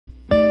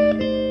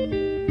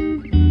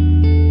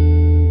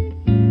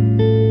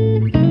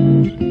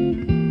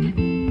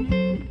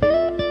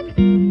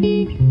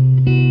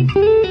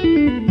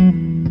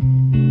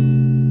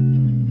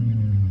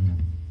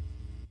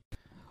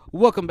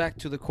Welcome back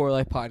to the Core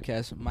Life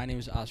Podcast. My name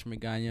is Oscar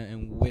Magana,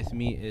 and with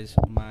me is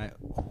my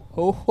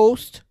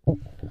host,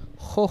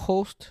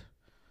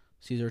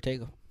 Cesar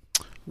Ortega.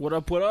 What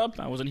up, what up?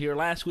 I wasn't here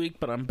last week,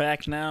 but I'm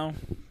back now.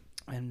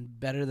 And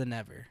better than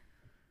ever.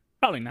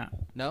 Probably not.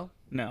 No?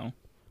 No.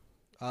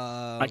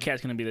 My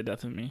cat's going to be the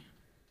death of me.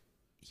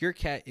 Your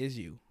cat is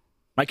you.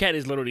 My cat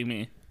is literally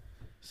me.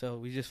 So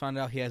we just found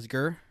out he has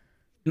GER.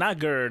 Not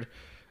GERD.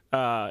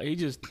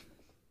 He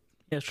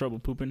has trouble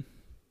pooping.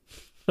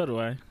 So do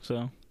I.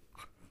 So,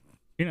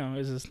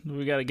 it's just,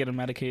 we got to get him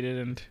medicated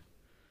and...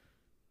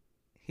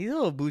 He's a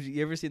little bougie.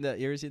 You ever seen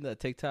that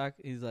TikTok?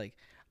 He's like,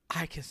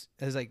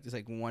 there's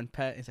like one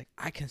pet. He's like,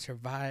 I can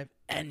survive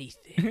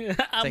anything.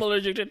 I'm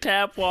allergic to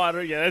tap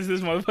water. Yeah, that's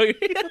this motherfucker.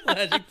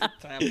 Allergic to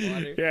tap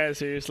water. Yeah,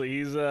 seriously.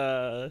 He's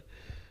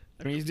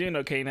doing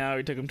okay now.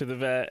 We took him to the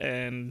vet,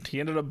 and he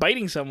ended up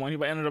biting someone.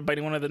 He ended up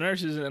biting one of the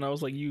nurses, and I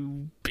was like,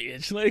 you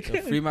bitch. Like, So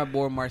free my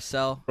boy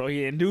Marcel. Bro, he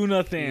didn't do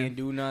nothing.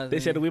 They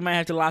said we might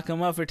have to lock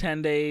him up for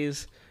 10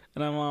 days.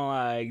 And I'm all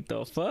like,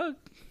 the fuck?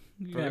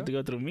 You have to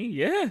go through me?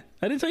 Yeah.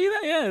 I didn't tell you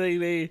that?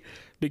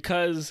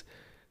 Yeah.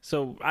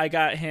 So I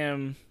got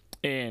him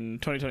in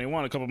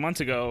 2021, a couple months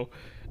ago,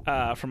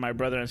 from my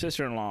brother and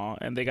sister-in-law,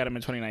 and they got him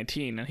in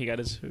 2019, and he got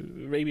his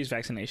rabies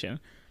vaccination.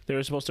 They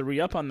were supposed to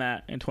re-up on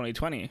that in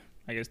 2020.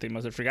 I guess they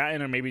must have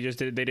forgotten, or maybe just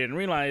they didn't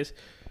realize.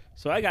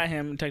 So I got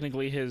him.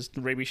 Technically, his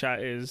rabies shot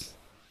is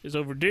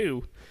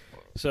overdue.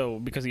 So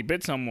because he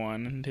bit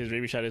someone, his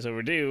rabies shot is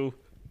overdue.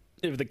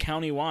 If the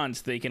county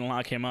wants, they can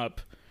lock him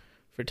up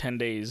for 10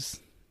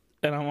 days.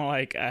 And I'm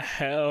like,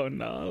 hell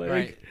no. Like,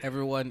 right.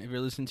 Everyone, if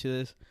you're listening to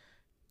this,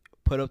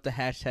 put up the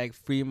hashtag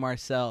Free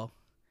Marcel.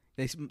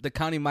 The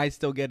county might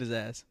still get his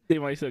ass. They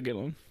might still get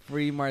him.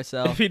 Free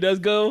Marcel. If he does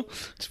go,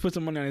 just put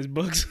some money on his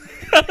books.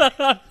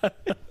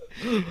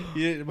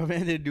 Yeah, my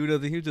man didn't do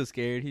nothing. He was just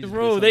scared.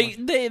 Bro, they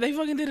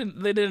fucking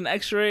did an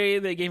X-ray.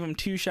 They gave him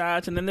 2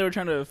 shots, and then they were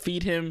trying to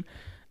feed him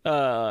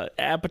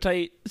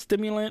appetite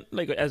stimulant,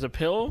 like as a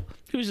pill.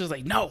 He was just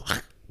like, no.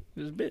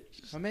 This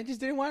bitch. My man just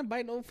didn't want to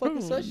bite no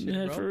fucking such shit,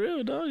 bro. For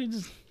real, dog. He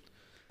just...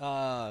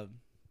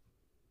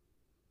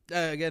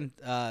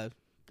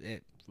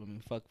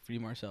 fuck Free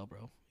Marcel,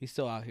 bro. He's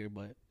still out here,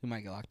 but he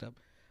might get locked up.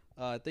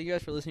 Thank you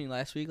guys for listening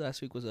last week.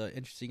 Last week was an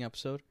interesting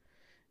episode.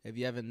 If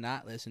you haven't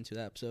not listened to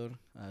that episode,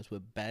 it's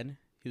with Ben.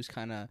 He was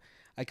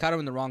I caught him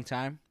in the wrong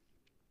time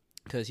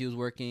because he was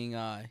working.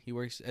 He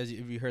works,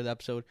 if you heard the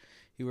episode,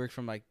 he worked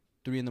from like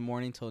 3 in the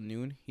morning till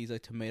noon. He's a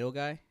tomato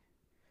guy.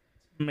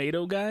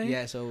 Tomato guy?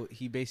 Yeah, so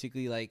he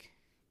basically, like,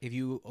 if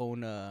you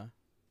own a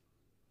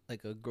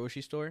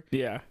grocery store,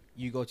 yeah,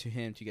 you go to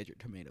him to get your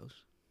tomatoes.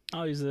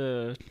 Oh, he's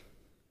the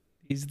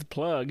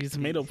plug. He's the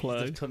tomato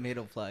plug. He's the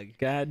tomato plug.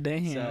 God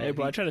damn. So hey,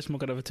 bro, I tried to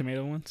smoke out of a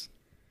tomato once.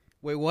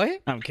 Wait,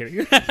 what? I'm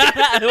kidding.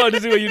 I wanted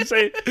to see what you'd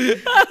say.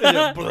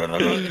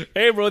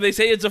 Hey, bro, they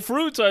say it's a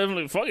fruit, so I'm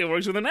like, fuck, it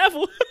works with an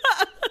apple.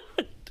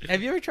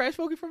 Have you ever tried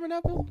smoking from an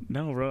apple?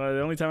 No, bro.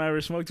 The only time I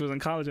ever smoked was in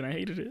college, and I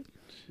hated it.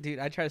 Dude,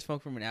 I tried to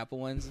smoke from an apple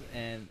once,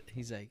 and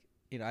he's like,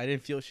 I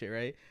didn't feel shit,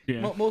 right?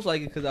 Yeah. Most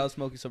likely because I was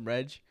smoking some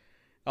Reg.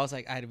 I was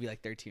like, I had to be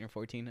like 13 or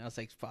 14. I was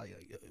like, probably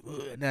like,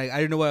 I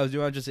didn't know what I was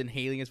doing. I was just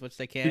inhaling as much as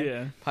I can.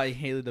 Yeah. Probably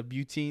inhaling the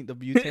butane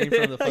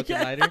from the fucking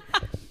lighter.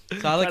 So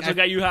That's what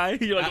got you high?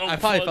 You're like, I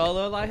probably felt a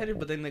little lightheaded,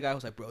 but then the guy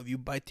was like, bro, if you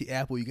bite the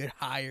apple, you get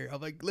higher.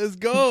 I'm like, let's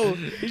go.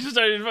 He just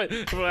started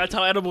fighting. Bro, that's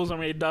how edibles are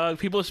made, dog.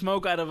 People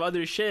smoke out of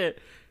other shit,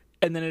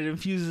 and then it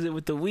infuses it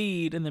with the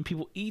weed, and then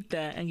people eat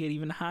that and get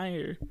even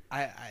higher.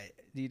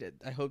 Dude,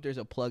 I hope there's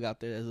a plug out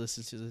there that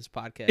listens to this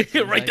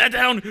podcast. Write that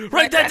down.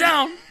 Write that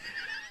down.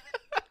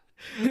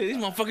 These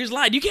motherfuckers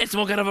lied. You can't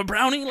smoke out of a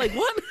brownie. Like,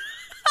 what?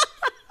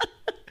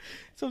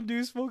 Some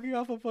dude smoking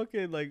off a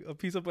fucking, like, a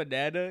piece of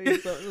banana.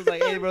 It was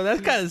like, hey, bro,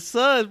 that's kind of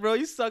sus, bro.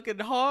 You sucking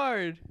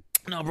hard.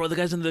 No, bro, the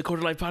guys in the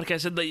Quarter Life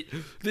podcast said this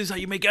is how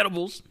you make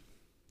edibles.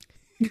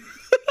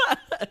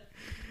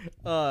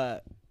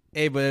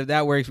 Hey, but if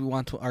that works, we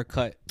want our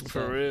cut.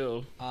 For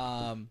real.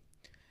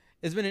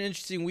 It's been an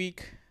interesting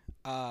week.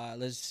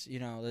 Let's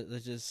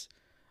just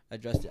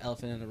address the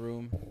elephant in the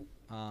room.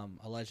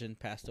 A legend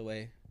passed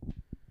away.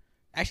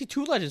 Actually,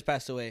 2 legends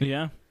passed away.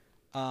 Yeah.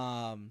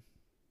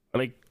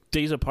 Like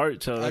days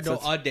apart. So that's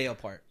a day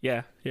apart.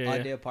 Yeah.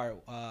 A day apart.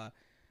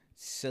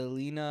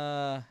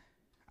 Selena,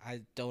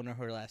 I don't know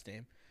her last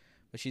name,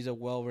 but she's a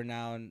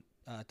well-renowned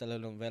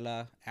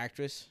telenovela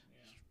actress.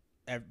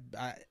 Yeah.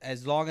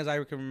 As long as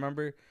I can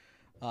remember,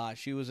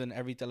 she was in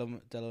every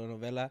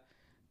telenovela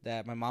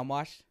that my mom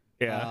watched.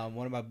 Yeah.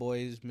 One of my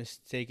boys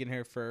mistaken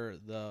her for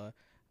the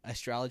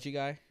astrology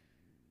guy.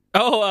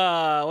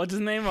 Oh, what's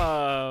his name?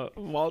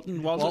 Walter.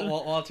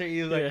 Walter.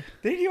 He was like,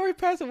 did he already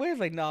pass away? I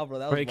was like, nah, bro,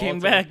 that was He Walter. came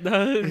back,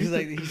 though. He's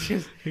like,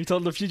 he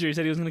told the future. He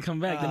said he was gonna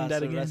come back. Then died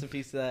so again. Rest in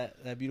peace to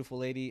that beautiful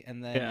lady.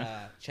 And then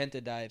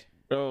Chenta died.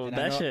 Oh, and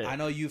that shit. I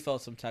know you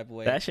felt some type of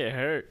way. That shit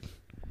hurt.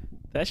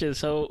 That shit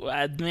so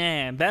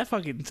man. That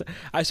fucking.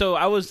 I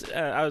was.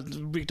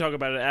 We can talk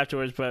about it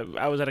afterwards, but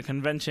I was at a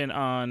convention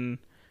on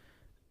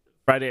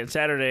Friday and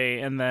Saturday,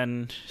 and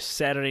then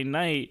Saturday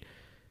night,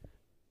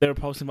 they were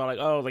posting about like,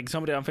 oh, like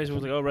somebody on Facebook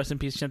was like, oh, rest in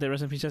peace, Chente,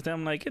 rest in peace, Chente.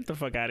 I'm like, get the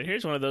fuck out of here.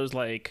 It's one of those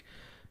like,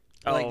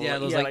 oh, like, yeah,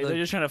 they're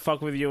just trying to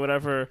fuck with you,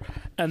 whatever.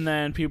 And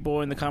then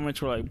people in the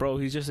comments were like, bro,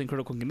 he's just in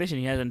critical condition.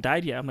 He hasn't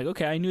died yet. I'm like,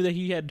 okay, I knew that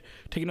he had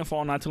taken a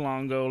fall not too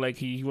long ago. Like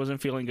he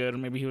wasn't feeling good, or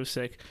maybe he was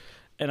sick.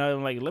 And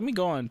I'm like, let me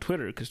go on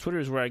Twitter, because Twitter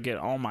is where I get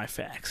all my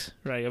facts,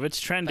 right? If it's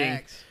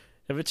trending,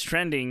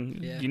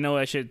 yeah. you know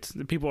that shit.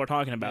 People are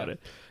talking about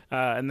it.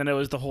 And then it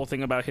was the whole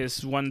thing about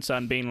his one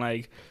son being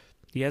like,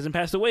 he hasn't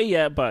passed away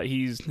yet, but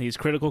he's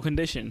critical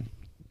condition.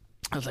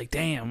 I was like,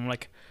 damn.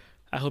 Like,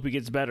 I hope he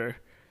gets better.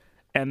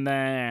 And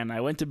then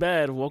I went to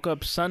bed, woke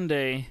up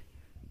Sunday,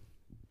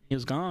 he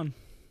was gone.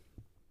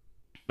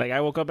 Like,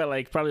 I woke up at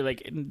like probably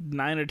like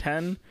 9 or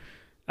 10,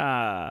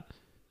 and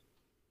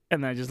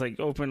then I just like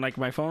opened like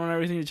my phone and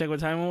everything to check what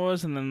time it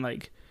was, and then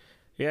like,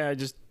 yeah, I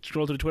just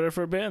scrolled through Twitter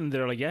for a bit, and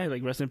they're like, yeah,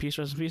 like rest in peace,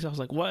 rest in peace. I was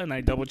like, what? And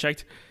I double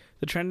checked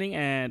the trending,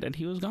 and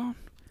he was gone.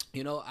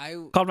 You know, I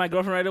called my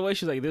girlfriend right away.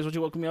 She's like, "This is what you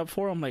woke me up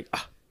for?" I'm like,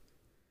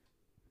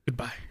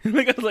 goodbye.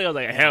 I was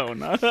like, hell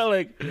no.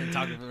 Like,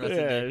 talking for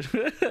the rest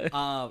of the day.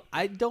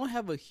 I don't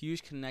have a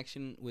huge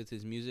connection with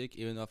his music,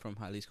 even though I'm from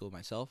high school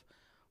myself.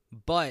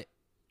 But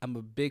I'm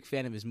a big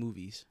fan of his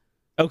movies.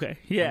 Okay,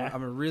 yeah.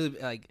 I'm a really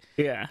like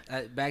yeah.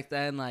 Back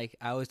then, like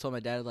I always told my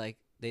dad, like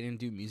they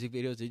didn't do music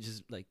videos. They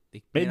just like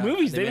they made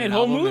movies. They made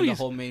whole movies. The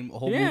whole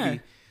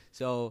movie.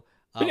 So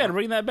we gotta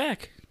bring that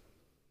back.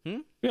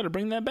 We gotta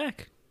bring that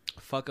back.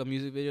 Fuck a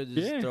music video,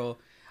 just throw.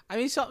 I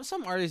mean, some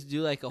artists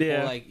do like a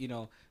whole like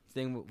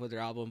thing with their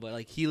album, but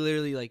like he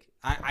literally like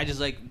I just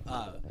like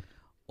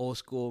old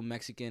school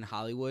Mexican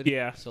Hollywood.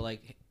 Yeah. So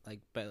like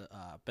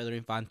Pedro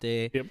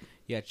Infante. Yep.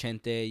 You had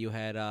Chente. You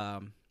had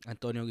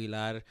Antonio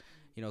Aguilar.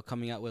 You know,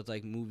 coming out with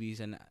like movies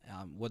and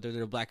whether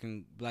they're black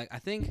and black. I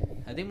think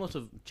most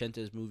of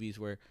Chente's movies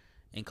were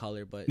in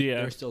color, but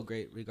they're still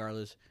great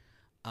regardless.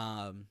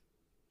 I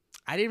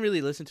didn't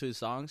really listen to his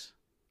songs,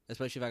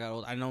 especially if I got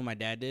old. I know my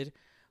dad did.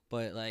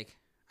 But, like,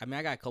 I mean,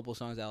 I got a couple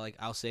songs that, like,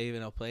 I'll save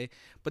and I'll play.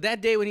 But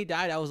that day when he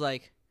died, I was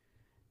like,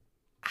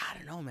 I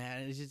don't know,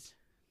 man. It's just,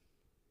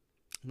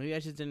 maybe I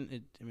just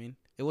didn't,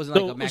 it wasn't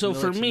like a Mac Miller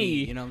for to me,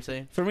 you know what I'm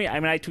saying? For me, I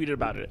mean, I tweeted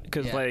about it.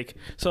 Because, like,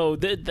 so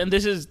then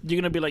this is, you're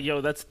going to be like,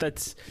 yo,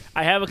 that's,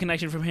 I have a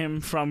connection from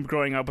him from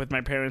growing up with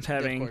my parents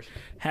having,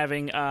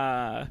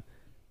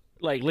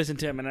 like, listened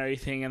to him and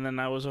everything. And then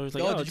I was always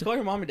like, did you call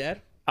your mom or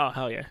dad? Oh,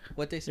 hell yeah.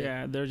 What'd they say?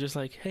 Yeah, they're just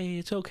like, hey,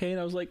 it's okay.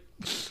 And I was like,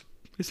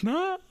 it's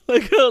not.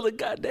 Like, I was like,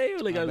 God damn.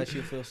 Like, I bet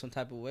you feel some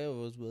type of way if it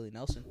was Willie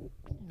Nelson.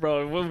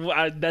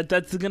 Bro,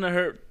 that's going to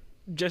hurt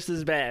just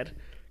as bad.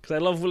 Because I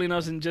love Willie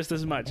Nelson just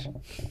as much.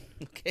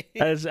 Okay.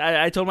 As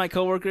I told my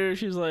coworker,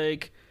 she's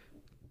like,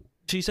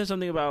 she said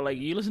something about, like,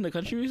 you listen to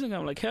country music?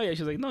 I'm like, hell yeah.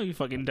 She's like, no, you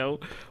fucking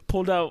don't.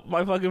 Pulled out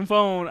my fucking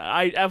phone,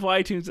 Apple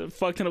iTunes,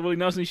 fucked on Willie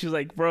Nelson. She's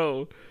like,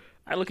 bro,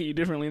 I look at you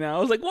differently now. I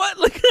was like, what?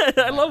 Like,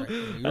 I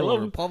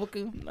love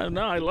Republican?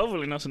 No, I love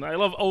Willie Nelson. I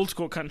love old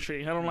school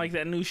country. I don't like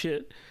that new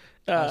shit.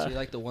 So you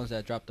like the ones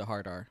that drop the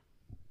hard R?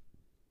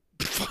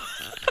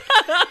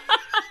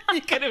 You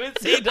can't even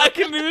say that. I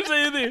can't even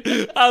say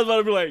anything. I was about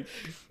to be like,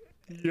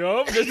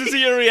 yup, just to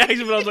see your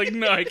reaction, but I was like,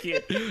 no, I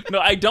can't. No,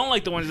 I don't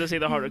like the ones that say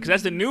the harder, because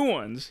that's the new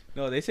ones.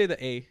 No, they say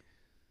the A.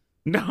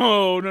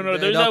 No.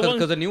 There's that one.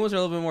 Because the new ones are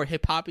a little bit more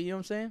hip hoppy, you know what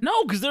I'm saying?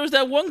 No, because there was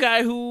that one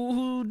guy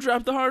who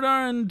dropped the hard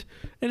R and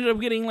ended up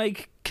getting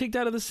like kicked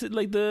out of the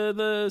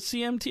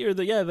CMT or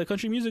the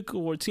Country Music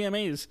Award,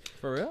 CMAs.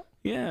 For real?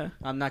 Yeah.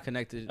 I'm not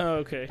connected. Oh,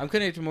 okay. I'm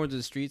connected more to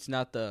the streets,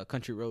 not the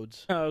country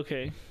roads. Oh,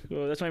 okay.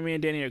 Well, that's why me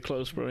and Danny are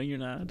close, bro. And you're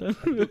not.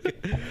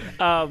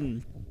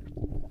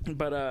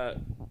 But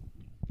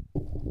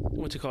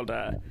what's it called?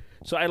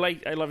 So I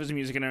love his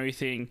music and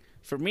everything.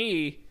 For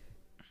me,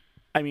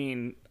 I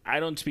mean, I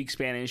don't speak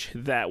Spanish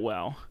that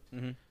well.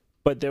 Mm-hmm.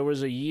 But there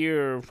was a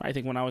year, I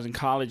think when I was in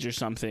college or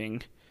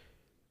something,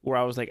 where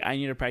I was like, I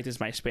need to practice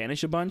my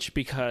Spanish a bunch,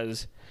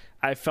 because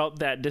I felt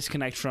that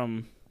disconnect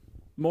from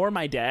more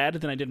my dad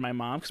than I did my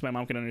mom, because my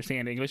mom can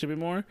understand English a bit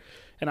more.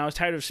 And I was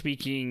tired of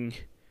speaking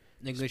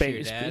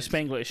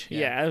Spanglish.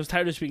 Yeah, I was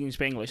tired of speaking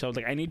Spanglish. I was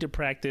like, I need to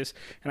practice.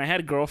 And I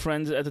had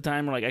girlfriends at the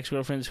time, or like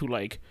ex-girlfriends, who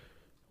like,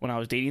 when I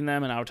was dating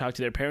them and I would talk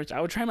to their parents,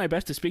 I would try my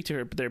best to speak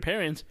to their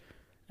parents.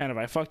 And if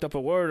I fucked up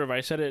a word, or if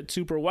I said it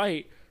super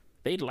white,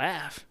 they'd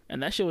laugh.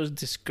 And that shit was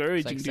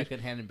discouraging. It's like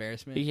secondhand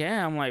embarrassment.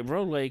 Yeah, I'm like,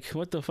 bro, like,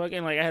 what the fuck?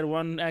 And like, I had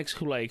one ex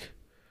who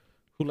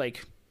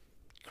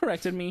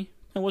corrected me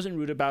and wasn't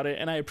rude about it,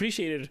 and I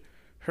appreciated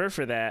her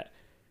for that.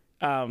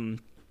 But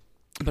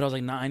I was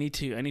like, nah, I need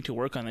to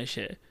work on this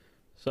shit.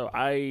 So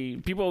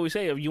people always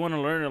say, if you want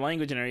to learn a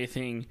language and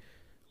everything,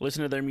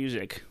 listen to their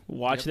music,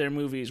 watch their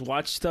movies,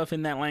 watch stuff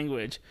in that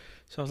language.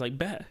 So I was like,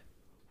 bet,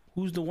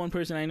 who's the one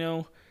person I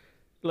know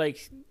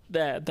like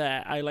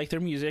that I like their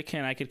music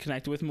and I could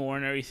connect with more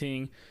and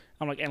everything.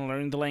 I'm like, and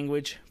learning the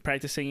language,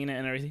 practice singing it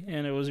and everything.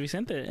 And it was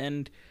Vicente.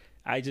 And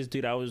I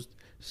was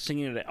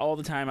singing it all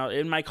the time out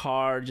in my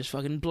car, just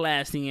fucking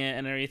blasting it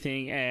and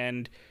everything.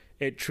 And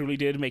it truly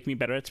did make me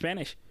better at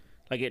Spanish.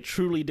 Like, it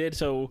truly did.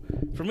 So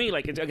for me,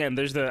 like, again,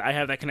 I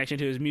have that connection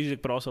to his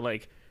music, but also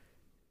like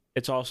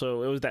it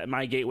was that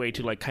my gateway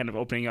to like kind of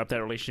opening up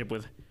that relationship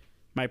with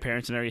my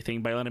parents and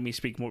everything by letting me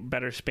speak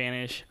better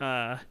Spanish.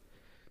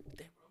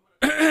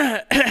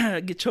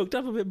 Get choked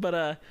up a bit,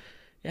 but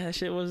yeah, that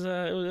shit was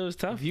it was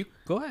tough. You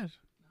go ahead.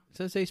 It's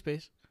a safe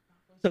space.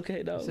 It's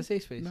okay, dog. It's a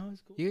safe space. No,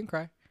 it's cool. You can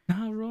cry.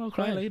 Nah, bro, I'll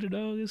cry later,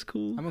 dog. It's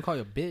cool. I'm gonna call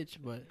you a bitch,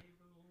 but.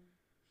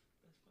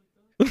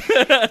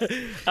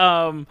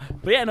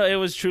 But yeah, no, it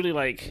was truly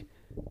like,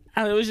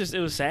 it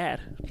was sad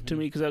to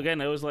me because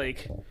again, it was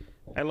like,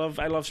 I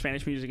love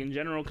Spanish music in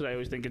general because I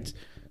always think it's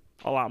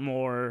a lot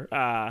more,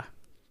 I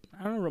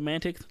don't know,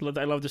 romantic.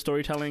 I love the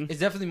storytelling. It's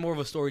definitely more of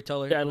a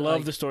storyteller. Yeah, I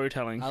love the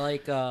storytelling. I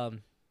like,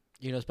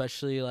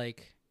 especially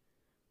like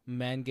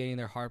men getting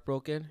their heart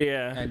broken.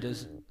 Yeah. And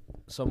just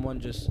someone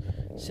just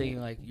saying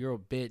like, "You're a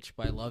bitch,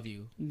 but I love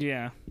you."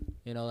 Yeah.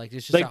 Like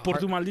it's just like por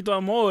tu maldito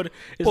amor.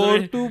 It's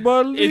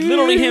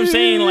literally him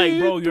saying like,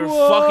 "Bro, your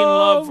fucking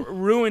love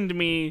ruined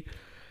me."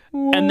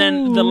 And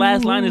then the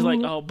last line is like,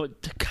 "Oh,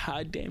 but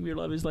goddamn, your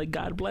love is like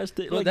God blessed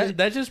it." Well, like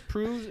that just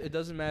proves it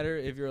doesn't matter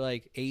if you're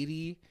like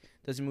 80.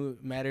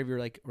 Doesn't matter if you're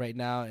like right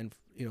now and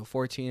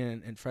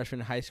 14 and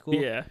freshman in high school.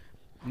 Yeah.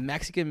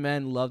 Mexican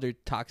men love their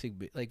toxic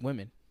like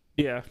women.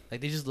 Yeah.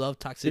 Like they just love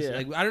toxicity. Yeah.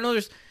 Like I don't know.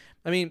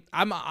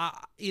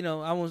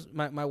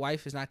 My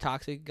wife is not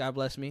toxic. God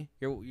bless me.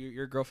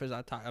 Your girlfriend's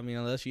not toxic. I mean,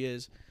 unless she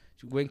is.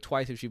 She blink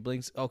twice if she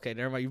blinks. Okay,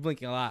 never mind. You're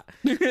blinking a lot.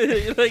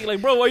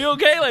 like, bro, are you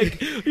okay? Like,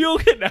 you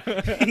okay now?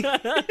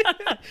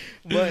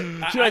 But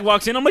she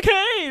walks in. I'm like,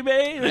 hey,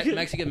 babe.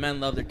 Mexican men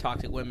love their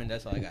toxic women.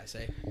 That's all I gotta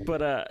say.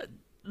 But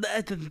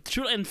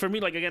and for me,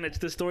 like again, it's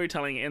the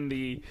storytelling and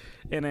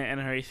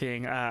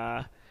everything,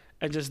 and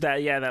just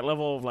that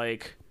level of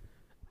like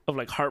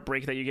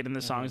heartbreak that you get in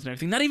the songs and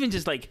everything. Not even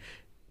just like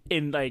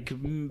in like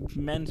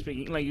men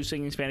speaking, like you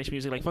singing Spanish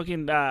music, like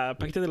fucking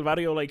Paquita del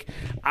Barrio. Like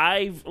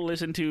I've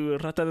listened to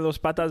Rata de dos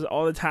Patas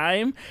all the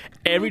time.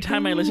 Every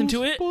time I listen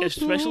to it,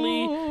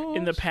 especially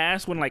in the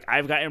past when like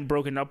I've gotten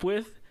broken up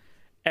with,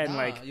 and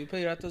like you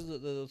play Rata de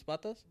dos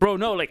Patas, bro.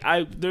 No, like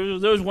there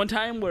was one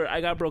time where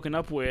I got broken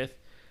up with.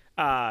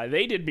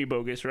 They did me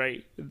bogus,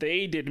 right?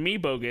 They did me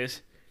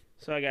bogus,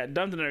 so I got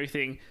dumped and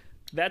everything.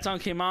 That song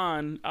came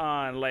on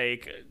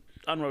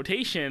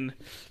rotation,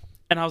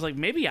 and I was like,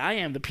 maybe I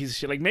am the piece of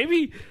shit. Like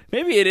maybe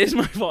it is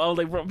my fault. I was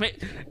like, bro,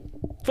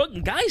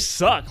 fucking guys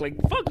suck. Like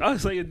fuck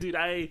us. Like dude,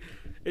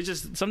 it's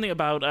just something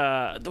about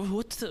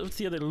what's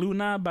the other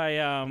Luna by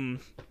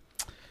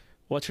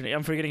what's her name?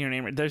 I'm forgetting her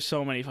name. There's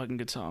so many fucking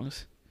good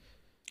songs.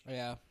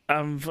 Yeah.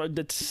 I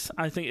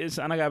think it's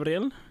Ana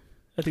Gabriel.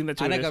 I think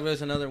that's Ana Gabriel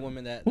is another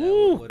woman that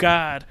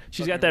God,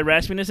 she's got that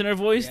raspiness in her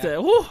voice.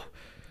 Yeah.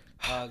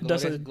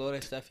 That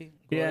Gloria Steffi.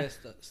 Yeah.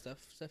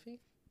 Steffi.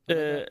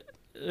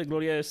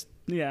 Gloria is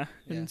Ana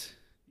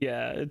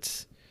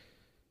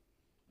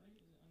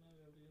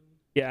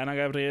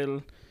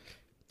Gabriel.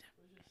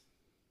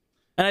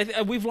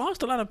 And we've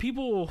lost a lot of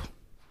people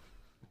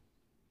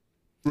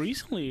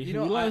recently. We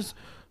lost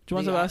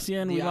Juan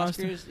Sebastian. The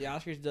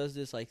Oscars does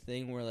this like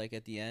thing where like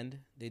at the end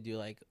they do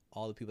like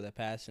all the people that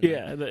passed. And,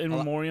 yeah, the in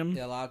memoriam.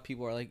 A lot of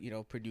people are like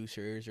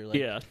producers or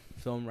like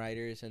film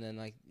writers, and then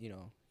like you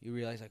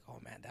realize like, oh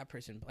man, that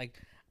person, like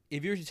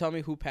if you were to tell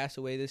me who passed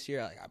away this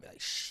year, like I'd be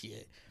like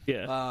shit.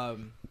 Yeah.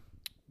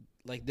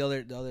 Like the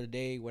other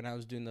day when I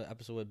was doing the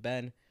episode with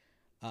Ben,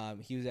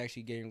 he was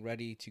actually getting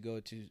ready to go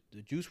to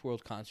the Juice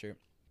WRLD concert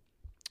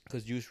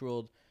because Juice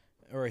WRLD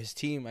or his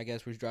team, I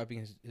guess, was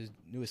dropping his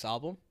newest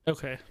album.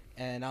 Okay.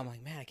 And I'm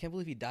like, man, I can't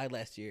believe he died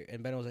last year.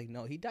 And Ben was like,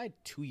 no, he died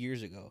 2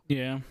 years ago.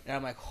 Yeah. And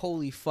I'm like,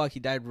 holy fuck, he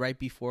died right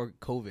before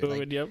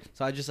COVID. Yep.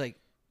 So I just like.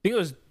 I think it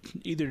was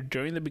either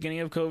during the beginning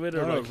of COVID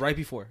or no, right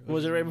before.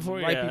 Was it right before?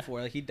 Right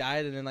before. Like he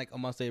died, and then like a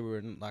month later we were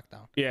in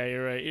lockdown. Yeah,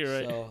 you're right.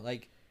 So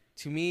like,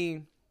 to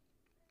me,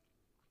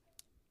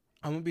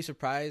 I'm gonna be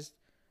surprised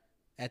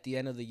at the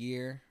end of the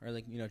year or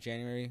like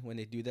January when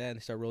they do that and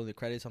they start rolling the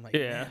credits. I'm like,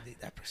 man,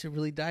 that person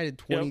really died in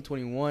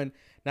 2021, yep.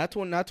 not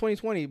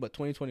 2020, but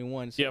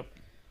 2021. So, yep.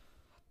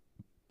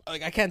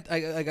 Like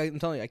I'm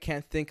telling you, I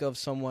can't think of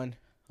someone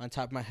on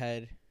top of my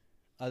head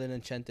other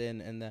than Chente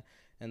and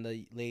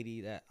the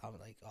lady that I'm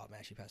like, oh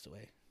man, she passed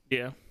away.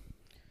 Yeah.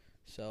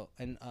 So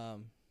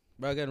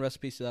bro, again, rest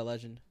in peace to that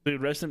legend.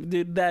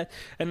 Dude, that,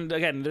 and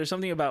again, there's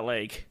something about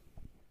like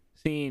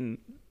seeing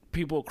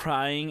people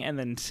crying and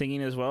then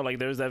singing as well. Like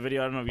there's that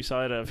video, I don't know if you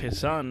saw it, of his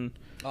son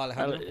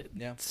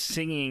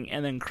singing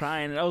and then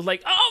crying, and I was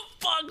like, oh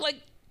fuck,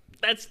 like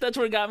that's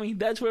where it got me.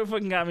 That's where it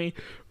fucking got me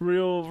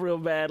real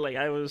bad. Like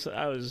I was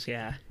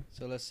yeah.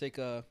 So let's take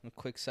a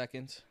quick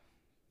second,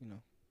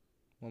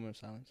 moment of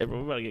silence. Hey, bro,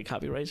 we're about to get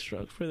copyright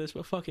struck for this,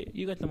 but fuck it,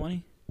 you got the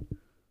money.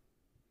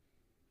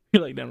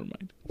 You're like, never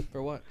mind.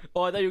 For what?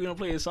 Oh, I thought you were gonna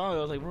play a song.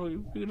 I was like,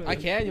 bro, I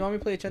can. You want me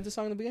to play a Chente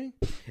song in the beginning?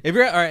 If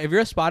you're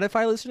a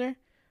Spotify listener,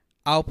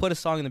 I'll put a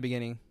song in the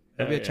beginning.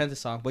 It'll be a Chente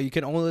song, but you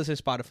can only listen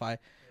to Spotify.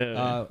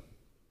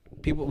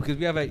 People, because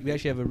we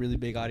actually have a really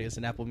big audience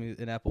in Apple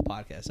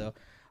Podcast, so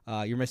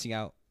you're missing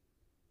out.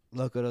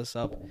 Look us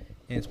up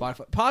in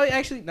Spotify. Probably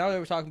actually, now that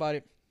we're talking about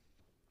it,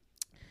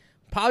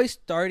 probably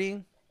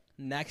starting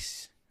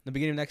the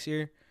beginning of next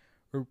year,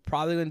 we're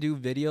probably gonna do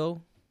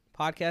video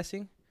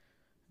podcasting.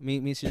 Me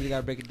and Cesar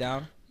gotta break it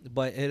down,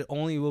 but it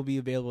only will be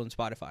available on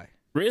Spotify.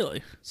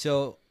 Really?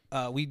 So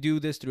we do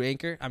this through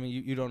Anchor. I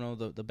mean, you don't know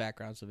the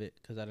backgrounds of it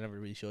because I never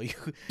really show you.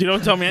 You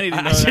don't tell me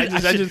anything.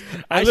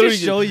 I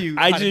just show you.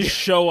 I just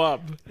show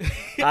up.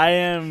 I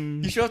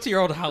am. You show up to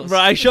your own house, bro.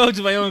 I show up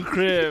to my own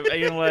crib, and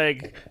you're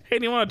like, "Hey,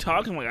 do you want to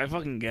talk?" I'm like, "I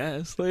fucking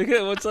guess." Like,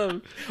 what's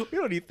up? We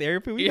don't need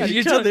therapy. We got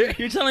each other.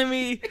 You're telling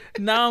me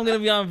now I'm gonna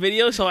be on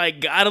video, so I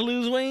gotta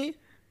lose weight?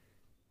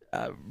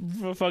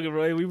 Fucking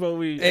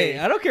Roy, Hey,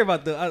 I don't care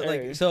about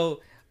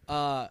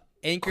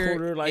Anchor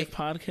quarter life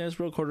podcast,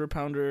 bro. Quarter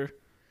pounder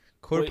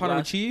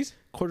with cheese.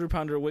 Quarter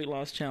pounder weight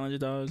loss challenge,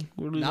 dog.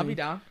 I'll be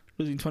down.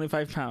 Losing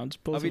 25 pounds.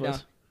 Both of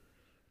us.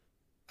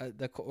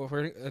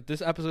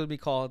 This episode will be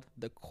called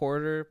the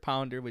Quarter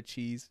Pounder with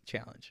Cheese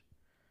Challenge.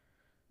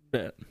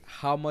 Bet.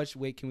 How much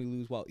weight can we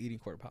lose while eating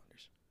quarter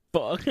pounders?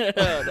 Fuck.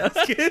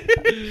 That's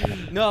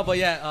good. No, but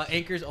yeah,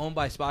 Anchor's owned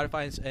by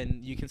Spotify,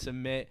 and you can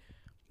submit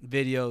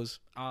videos.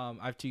 I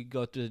have to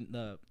go through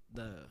the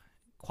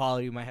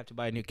quality. You might have to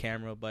buy a new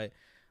camera, but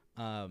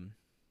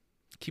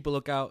keep a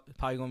lookout. It's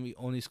probably going to be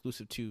only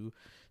exclusive to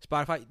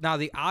Spotify. Now,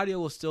 the audio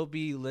will still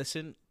be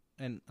listened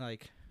and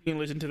like you can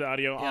listen to the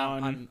audio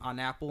on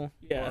Apple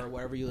or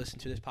wherever you listen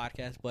to this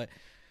podcast. But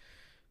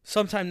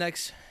sometime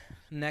next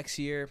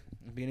year,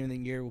 beginning of the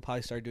year, we'll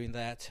probably start doing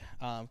that.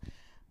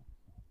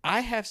 I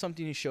have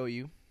something to show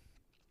you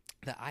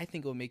that I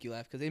think will make you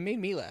laugh because it made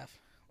me laugh.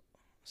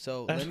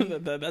 So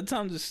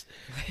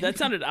that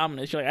sounded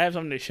ominous. You're like, I have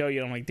something to show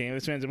you. I'm like, damn,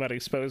 this man's about to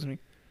expose me.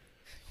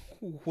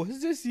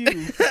 Was this you?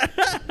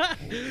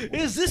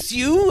 Is this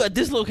you at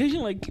this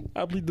location? Like,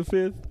 I plead the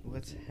fifth.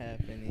 What's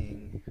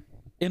happening?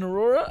 In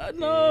Aurora?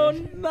 No,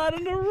 not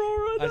in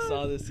Aurora. No. I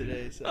saw this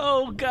today. So.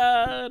 Oh,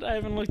 God. I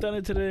haven't looked on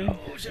it today.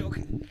 Oh, shit.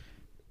 Okay.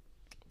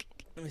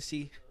 Let me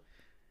see.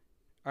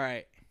 All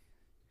right.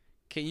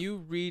 Can you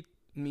read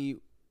me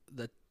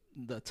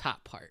the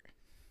top part?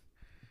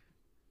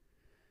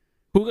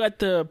 Who got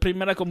the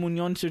Primera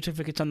Comunión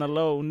certificates on the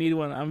low? Need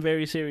one. I'm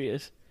very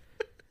serious.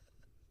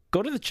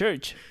 Go to the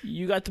church.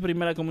 You got the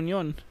Primera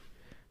Comunión.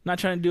 Not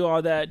trying to do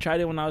all that.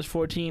 Tried it when I was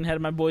 14.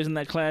 Had my boys in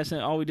that class, and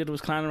all we did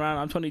was clown around.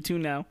 I'm 22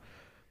 now.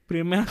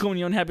 Primera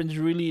Comunión happens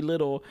really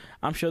little.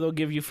 I'm sure they'll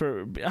give you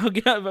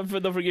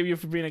they'll forgive you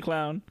for being a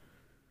clown.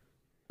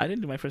 I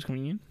didn't do my first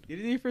communion. You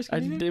didn't do your first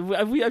communion?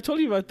 I've told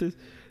you about this.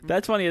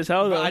 That's funny as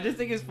hell, though. Bro, I just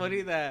think it's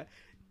funny that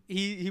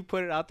he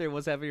put it out there.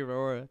 What's happening in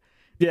Aurora?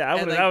 Yeah,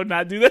 I would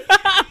not do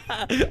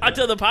that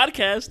until the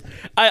podcast.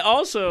 I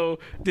also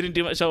didn't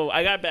do much. So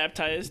I got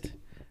baptized.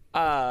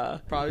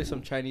 Probably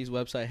some Chinese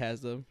website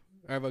has them.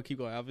 All right, but keep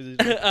going.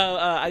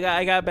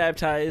 I got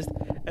baptized,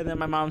 and then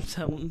my mom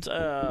told,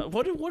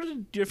 what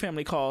did your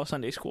family call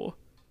Sunday school?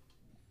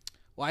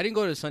 Well, I didn't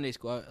go to Sunday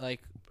school. My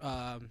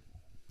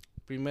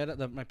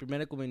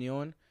primera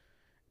comunión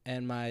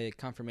and my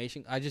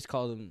confirmation. I just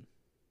called them.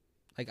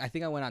 Like, I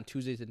think I went on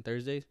Tuesdays and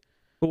Thursdays.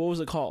 But what was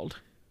it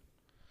called?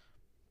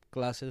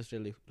 Clases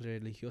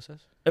religiosas.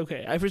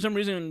 Okay, I for some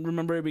reason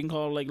remember it being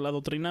called like La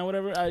Doctrina,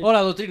 whatever.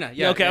 La Doctrina.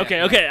 Yeah.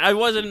 Okay. I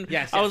wasn't.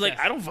 Yes, I was like,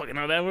 I don't fucking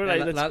know that word.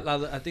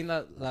 I think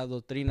La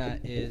Doctrina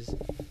is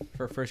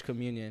for first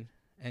communion,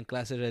 and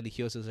clases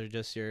religiosas are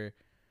just your.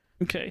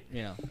 Okay.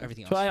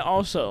 Everything else. So I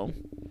also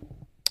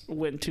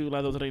went to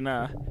La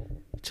Doctrina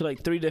to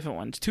like 3 different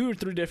ones, 2 or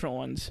 3 different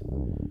ones.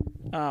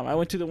 I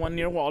went to the one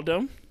near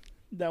Waldo,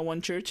 that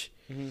one church,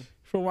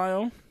 for a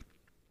while.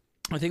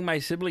 I think my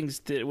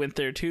siblings went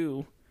there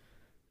too.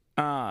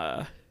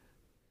 And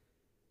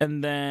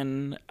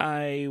then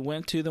I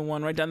went to the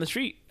one right down the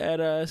street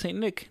at St.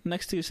 Nick,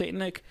 next to St.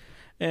 Nick,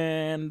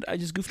 and I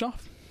just goofed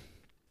off.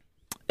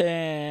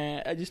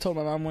 And I just told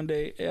my mom one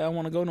day, I don't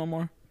want to go no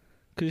more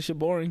because it's shit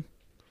boring.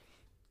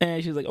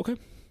 And she's like, okay,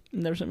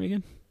 never sent me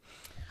again.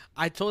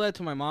 I told that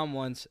to my mom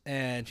once,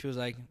 and she was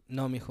like,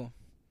 no, mijo,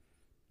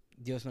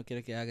 Dios no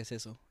quiere que hagas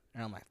eso.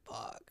 And I'm like,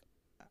 fuck,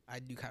 I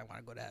do kind of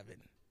want to go to heaven.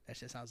 That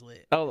shit sounds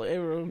lit. Oh, hey,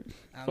 bro.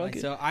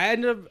 So I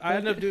ended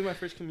up doing my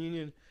first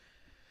communion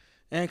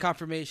and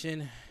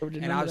confirmation,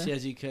 and obviously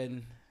as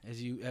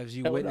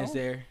you witnessed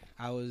there,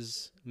 I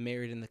was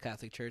married in the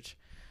Catholic Church.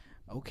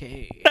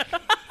 Okay.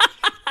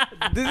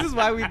 This is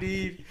why we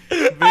need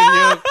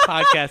video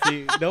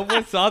podcasting. No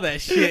one saw that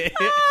shit.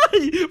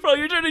 Bro,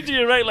 you're turning to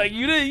your right like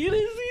you didn't see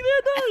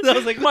that? I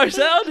was like,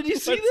 Marcel, did you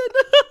see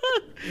that?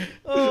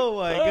 Oh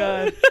my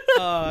god.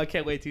 I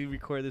can't wait to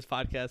record this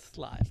podcast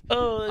live.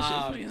 Oh, that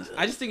shit's funny.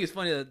 I just think it's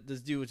funny that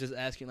this dude was just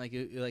asking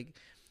like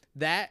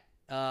that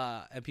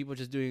and people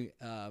just doing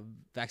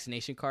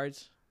vaccination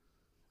cards.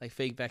 Like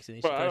fake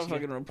vaccination cards. I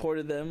fucking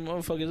reported them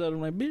motherfuckers out of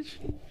my bitch.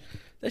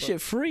 That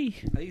shit free.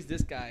 At least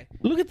this guy.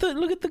 Look at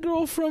the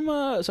girl from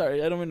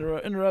sorry, I don't mean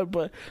to interrupt,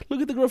 but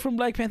look at the girl from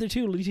Black Panther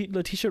 2,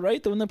 Letitia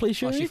Wright, the one that plays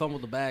Shuri. Oh, she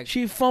fumbled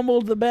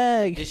the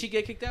bag. Did she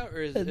get kicked out,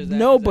 or is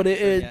no? But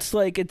it's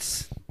like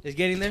it's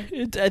getting there.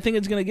 I think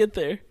it's gonna get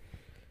there.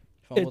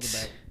 Fumbled the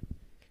bag.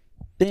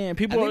 Damn,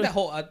 people.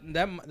 I think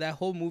that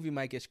whole movie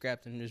might get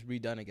scrapped and just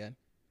redone again.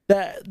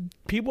 That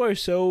people are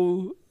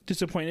so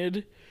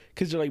disappointed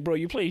because they're like, bro,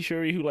 you play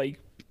Shuri, who like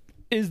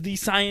is the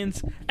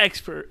science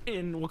expert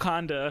in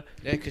Wakanda.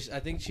 Yeah, because I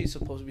think she's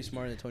supposed to be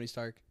smarter than Tony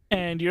Stark.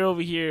 And you're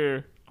over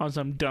here on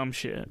some dumb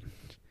shit.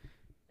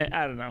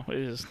 I don't know.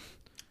 It's just...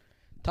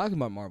 Talking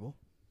about Marvel.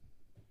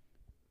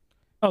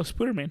 Oh,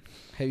 Spider-Man.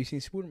 Have you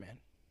seen Spider-Man?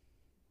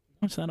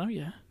 It's not out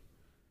yet.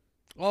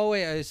 Oh,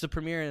 wait. It's the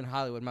premiere in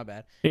Hollywood. My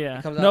bad.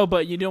 Yeah. No,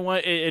 but you know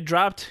what? It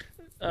dropped.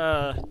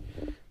 The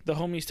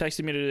homies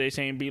texted me today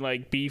saying,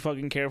 be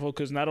fucking careful,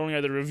 because not only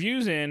are the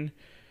reviews in,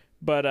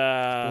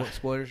 but...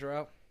 Spoilers are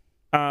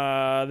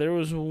out? There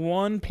was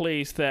one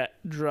place that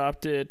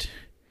dropped it...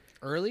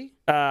 Early?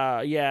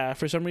 Yeah.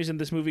 For some reason,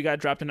 this movie got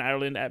dropped in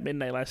Ireland at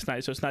midnight last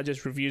night, so it's not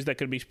just reviews that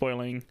could be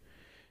spoiling.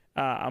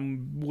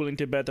 I'm willing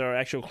to bet there are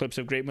actual clips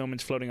of great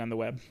moments floating on the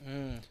web.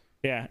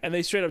 Yeah, and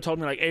they straight up told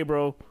me, like, hey,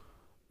 bro,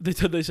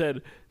 they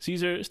said,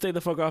 Cesar, stay the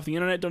fuck off the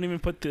internet. Don't even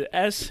put the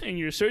S in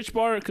your search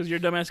bar, because your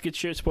dumbass gets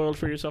shit spoiled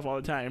for yourself all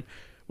the time,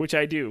 which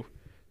I do.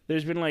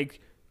 There's been,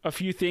 like, a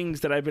few things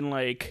that I've been,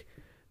 like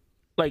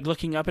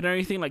looking up and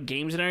everything, like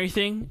games and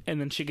everything, and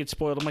then shit gets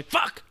spoiled. I'm like,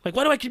 fuck! Like,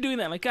 why do I keep doing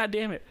that? Like, god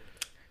damn it.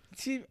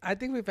 See, I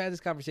think we've had this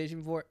conversation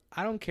before.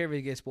 I don't care if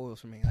it gets spoiled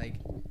for me.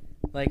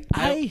 Like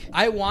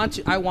I want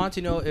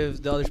to know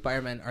if the other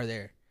Spider-Men are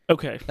there.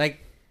 Okay.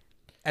 Like,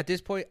 at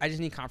this point, I just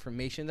need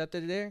confirmation that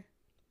they're there.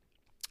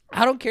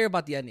 I don't care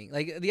about the ending.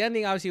 Like, the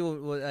ending obviously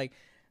will like...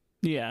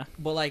 Yeah.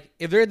 But, like,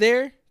 if they're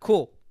there,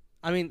 cool.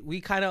 I mean, we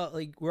kind of,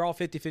 like, we're all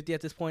 50-50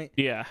 at this point.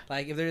 Yeah.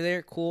 Like, if they're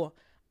there, cool.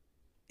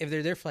 If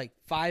they're there for, like,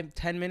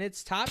 5-10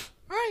 minutes top,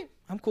 all right,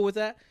 I'm cool with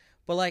that.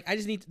 But, like, I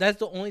just need... That's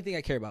the only thing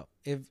I care about.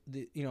 If,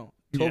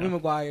 Tobey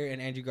Maguire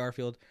and Andrew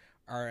Garfield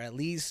are at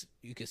least...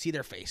 You can see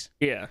their face.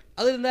 Yeah.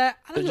 Other than that,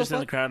 I don't know. They're just in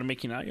the crowd and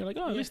making out. You're like,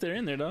 oh, at least they're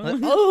in there, dog. Like,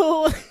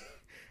 oh...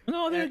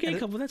 No, they're a gay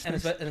couple. That's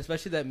nice. And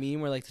especially that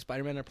meme where, like, the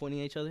Spider-Men are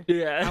pointing at each other.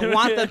 Yeah. I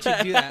want them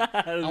to do that.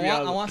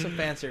 I want some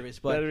fan service.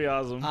 But that'd be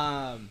awesome.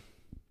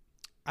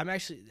 I'm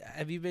actually...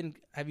 Have you been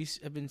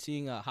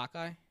seeing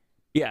Hawkeye?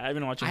 Yeah, I've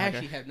been watching Hawkeye. I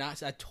actually have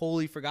not. I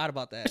totally forgot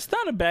about that. It's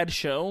not a bad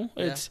show.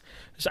 Yeah.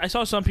 I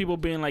saw some people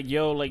being like,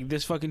 yo, like,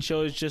 this fucking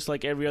show is just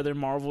like every other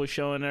Marvel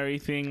show and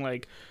everything.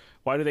 Like,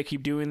 why do they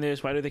keep doing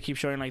this? Why do they keep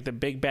showing, like, the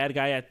big bad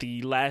guy at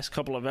the last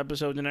couple of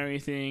episodes and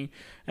everything?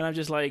 And I'm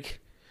just like...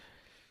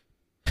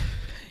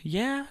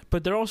 Yeah,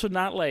 but they're also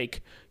not,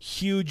 like,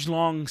 huge,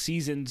 long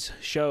seasons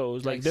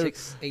shows. Like they're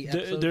 6-8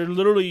 episodes? They're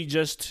literally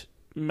just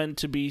meant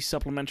to be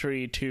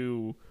supplementary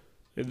to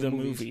the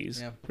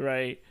movies,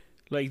 right?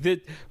 Like,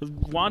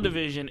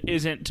 WandaVision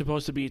isn't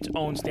supposed to be its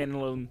own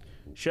standalone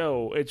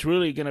show. It's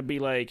really going to be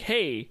like,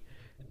 hey,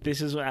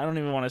 this is... I don't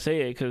even want to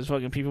say it because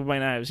fucking people might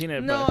not have seen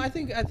it. No, but I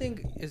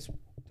think it's...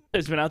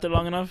 It's been out there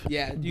long enough?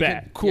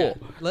 Yeah. Cool.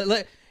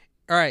 Yeah.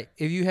 All right,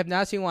 if you have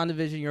not seen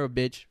WandaVision, you're a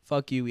bitch.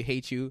 Fuck you. We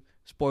hate you.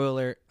 Spoiler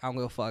alert, I'm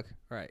gonna fuck.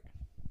 All right.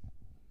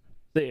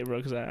 Say it, bro,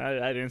 because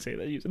I didn't say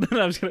that. You said that.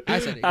 I'm just kidding. I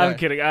said it. I'm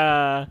kidding.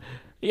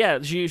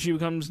 Yeah, she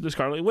becomes the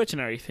Scarlet Witch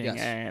and everything, yes.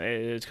 And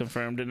it's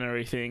confirmed and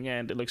everything,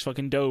 and it looks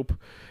fucking dope.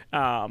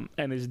 And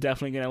it's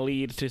definitely gonna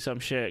lead to some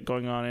shit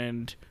going on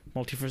in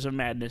Multiverse of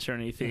Madness or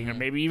anything, or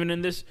maybe even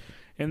in this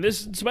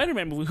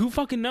Spider-Man movie. Who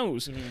fucking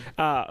knows?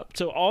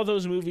 So all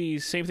those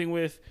movies, same thing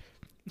with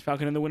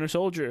Falcon and the Winter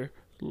Soldier,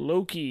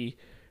 Loki.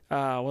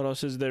 What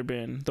else has there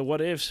been? The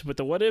What Ifs, but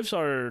the What Ifs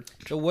are...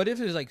 The What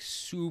If is, like,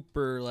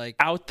 super, like...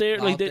 Out there?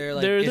 Like,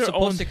 they're it's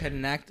supposed to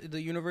connect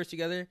the universe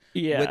together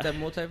with that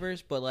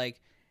multiverse, but, like,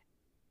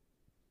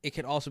 it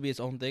could also be its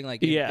own thing.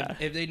 Like,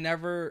 if they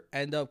never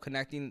end up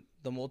connecting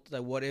the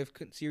What If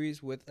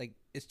series with, like,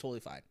 it's totally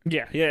fine.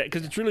 Yeah,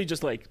 because it's really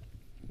just, like,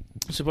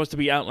 supposed to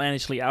be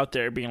outlandishly out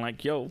there, being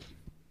like, yo,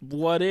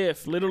 what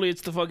if? Literally,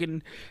 it's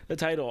the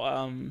title.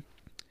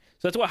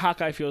 So that's what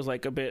Hawkeye feels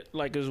like a bit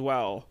like as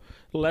well.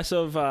 Less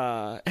of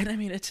and I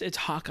mean it's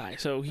Hawkeye,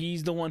 so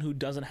he's the one who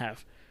doesn't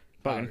have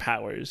fucking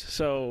powers.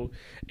 So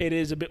it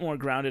is a bit more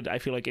grounded, I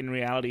feel like, in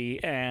reality.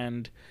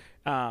 And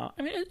I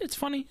mean it's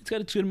funny. It's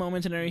got its good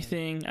moments and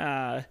everything.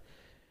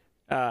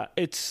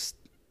 It's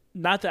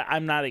not that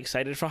I'm not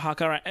excited for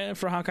Hawkeye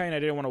and I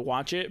didn't want to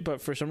watch it, but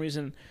for some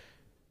reason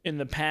in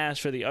the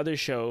past for the other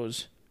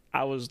shows,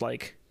 I was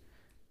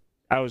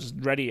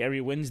ready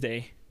every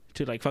Wednesday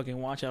to, like, fucking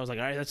watch it. I was like,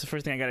 all right, that's the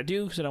first thing I gotta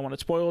do because I don't want it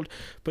spoiled.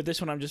 But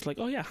this one, I'm just like,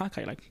 oh yeah,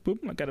 Hawkeye, like, boop,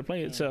 I gotta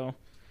play it. So,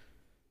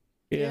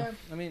 yeah.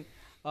 I mean,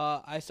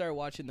 I started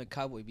watching the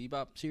Cowboy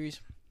Bebop series.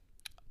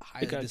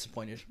 Highly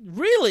disappointed.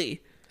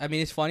 Really? I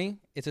mean, it's funny.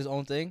 It's his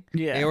own thing.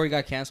 Yeah. It already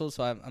got canceled,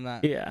 so I'm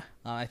not. Yeah.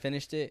 I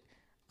finished it.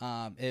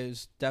 It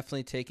was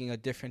definitely taking a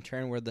different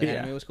turn where the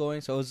anime was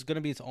going. So it was gonna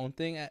be its own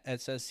thing.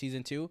 It says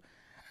season 2.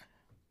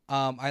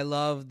 I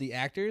love the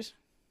actors.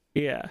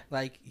 Yeah.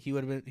 Like,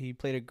 he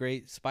played a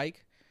great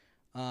Spike.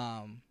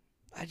 I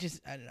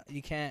don't know.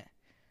 You can't,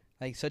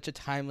 like, such a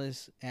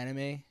timeless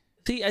anime.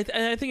 See, I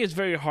think it's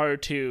very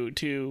hard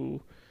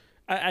to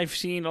I've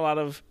seen a lot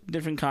of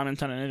different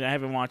comments on it. I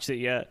haven't watched it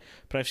yet,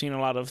 but I've seen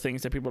a lot of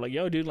things that people are like,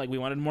 yo, dude, like, we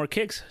wanted more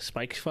kicks.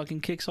 Spike fucking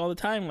kicks all the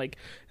time. Like,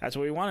 that's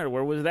what we wanted.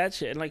 Where was that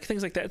shit? And, like,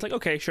 things like that. It's like,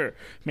 okay, sure.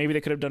 Maybe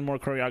they could have done more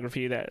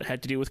choreography that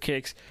had to do with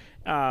kicks.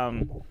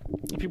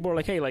 People were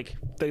like, hey, like,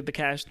 the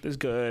cast is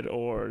good,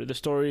 or the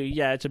story,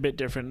 yeah, it's a bit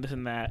different, this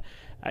and that.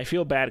 I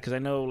feel bad because I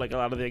know, like, a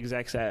lot of the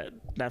execs at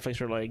Netflix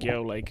are like,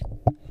 yo, like,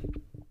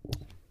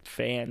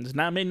 fans,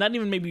 not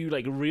even maybe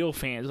like real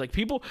fans, like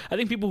people, I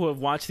think people who have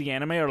watched the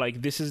anime are like,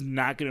 this is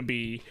not going to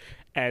be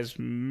as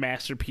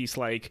masterpiece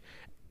like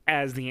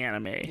as the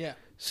anime. Yeah.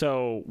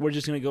 So we're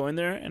just going to go in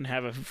there and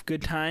have a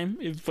good time.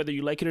 If whether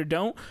you like it or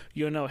don't,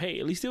 you'll know, hey,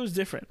 at least it was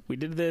different. We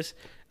did this.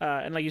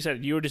 And like you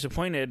said, you were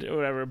disappointed or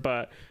whatever,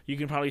 but you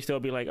can probably still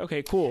be like,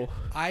 okay, cool.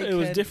 It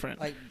was different.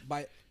 Like,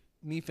 by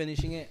me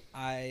finishing it,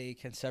 I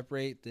can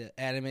separate the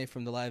anime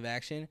from the live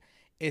action.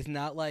 It's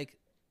not like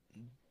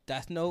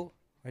Death Note,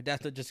 or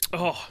Death Note just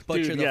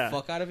butcher the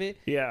fuck out of it.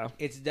 Yeah.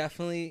 It's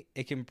definitely,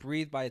 it can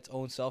breathe by its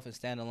own self and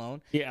stand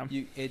alone. Yeah.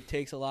 It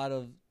takes a lot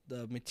of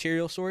the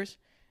material source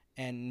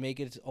and make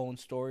it its own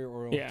story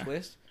or own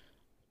twist.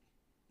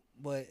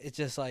 But it's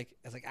just like,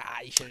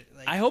 you should.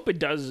 Like, I hope it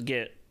does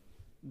get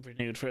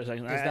renewed for a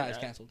second. It's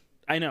canceled.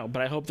 I know,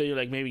 but I hope they're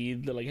like, maybe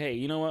they're like, hey,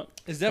 you know what?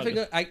 It's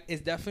definitely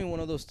it's definitely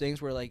one of those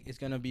things where like it's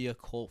gonna be a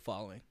cult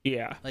following.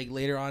 Yeah. Like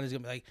later on, it's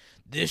gonna be like,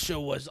 this show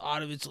was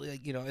out of its,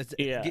 like, you know, it's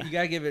you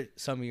gotta give it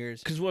some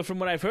years. Because from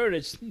what I've heard,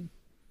 it's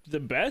the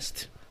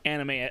best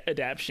anime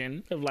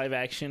adaptation of live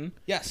action.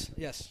 Yes.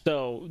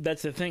 So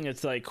that's the thing.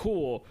 It's like,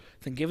 cool.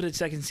 Then give it a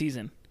second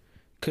season.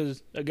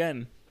 Because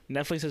again,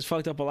 Netflix has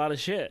fucked up a lot of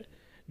shit.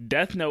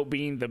 Death Note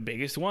being the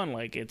biggest one.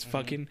 Like, it's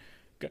fucking.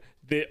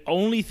 The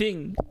only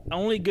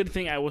good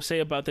thing I will say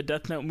about the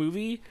Death Note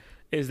movie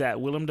is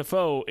that Willem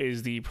Dafoe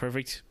is the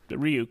perfect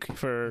Ryuk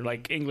for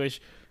like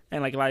English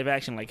and like live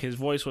action. Like, his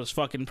voice was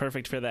fucking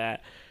perfect for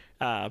that.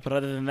 But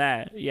other than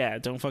that, yeah,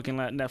 don't fucking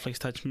let Netflix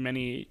touch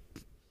many.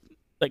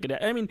 Like,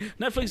 I mean,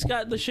 Netflix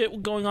got the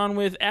shit going on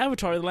with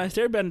Avatar: The Last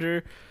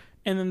Airbender,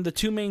 and then the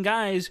two main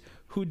guys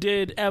who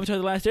did Avatar: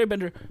 The Last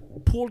Airbender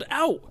pulled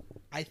out.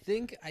 I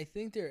think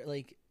they're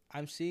like,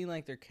 I'm seeing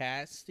like their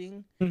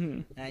casting.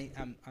 Mm-hmm.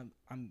 And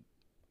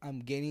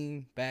I'm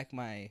getting back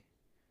my.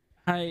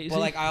 I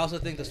also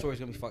think the story's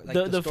gonna be fucked.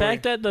 Like, the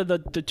fact that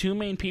the two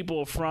main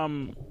people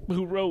from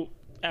who wrote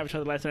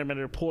Avatar: The Last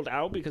Airbender pulled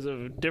out because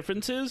of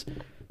differences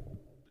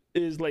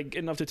is like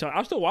enough to tell.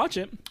 I'll still watch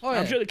it. Oh, yeah.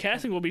 I'm sure the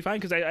casting will be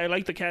fine because I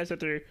like the cast that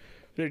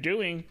they're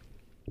doing,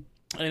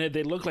 and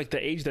they look like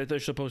the age that they're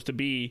supposed to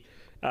be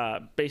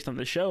based on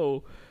the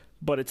show.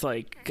 But it's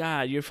like,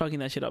 God, you're fucking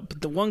that shit up.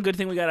 But the one good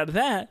thing we got out of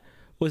that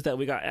was that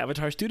we got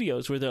Avatar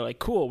Studios, where they're like,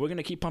 cool, we're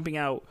gonna keep pumping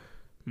out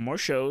more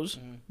shows,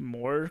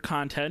 more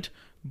content,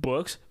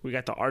 books. We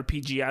got the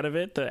RPG out of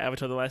it, the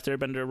Avatar: The Last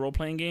Airbender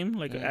role-playing game,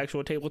 like an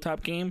actual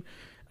tabletop game.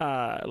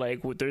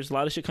 There's a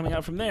lot of shit coming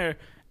out from there,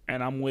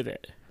 and I'm with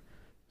it.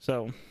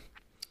 So,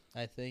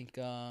 I think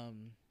I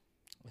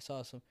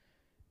saw some.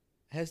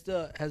 Has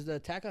the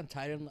Attack on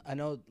Titan, I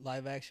know,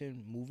 live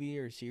action movie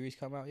or series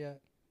come out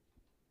yet?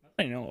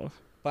 I know of,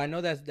 but I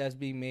know that's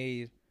being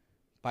made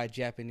by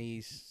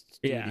Japanese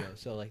studio. Yeah.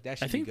 So like that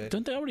should be good.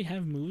 Don't they already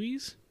have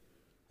movies?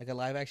 Like a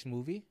live action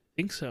movie? I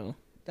think so.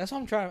 That's what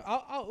I'm trying.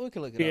 We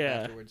can look it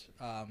up afterwards.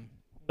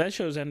 That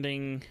show's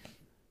ending.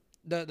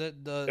 The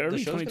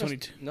early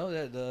 2022.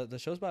 The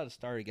show's about to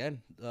start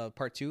again.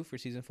 Part 2 for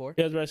season 4.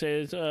 Yeah, I was about to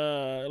say it's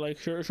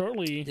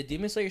shortly. Did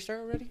Demon Slayer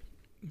start already?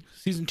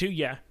 Season 2,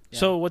 yeah.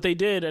 So what they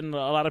did, and a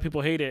lot of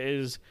people hate it,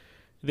 is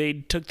they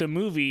took the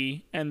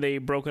movie and they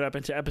broke it up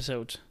into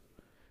episodes.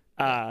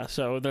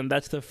 So then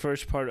that's the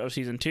first part of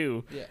season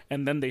 2,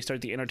 and then they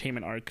start the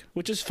entertainment arc,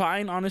 which is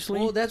fine, honestly.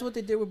 Well, that's what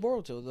they did with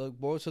Boruto. The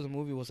Boruto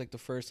movie was like the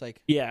first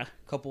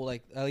couple,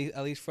 like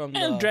at least from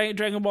and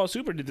Dragon Ball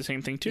Super did the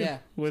same thing too. Yeah,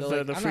 with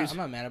so, the I'm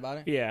not mad about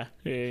it. Yeah.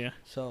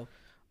 So,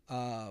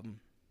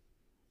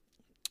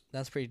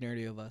 that's pretty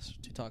nerdy of us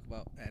to talk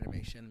about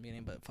animation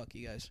meaning, but fuck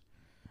you guys.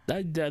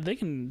 They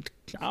can.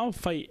 I'll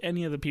fight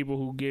any of the people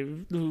who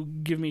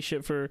give me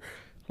shit for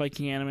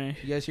liking anime.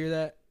 You guys hear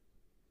that?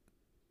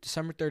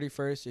 December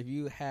 31st, if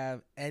you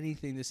have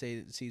anything to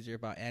say to Cesar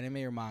about anime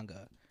or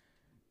manga,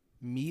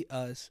 meet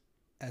us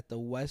at the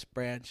West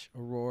Branch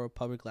Aurora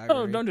Public Library.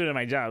 Oh, don't do that at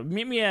my job.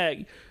 Meet me at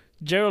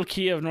Gerald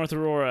Key of North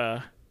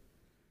Aurora.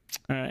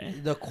 All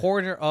right. The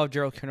corner of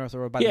Gerald Key of North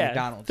Aurora by the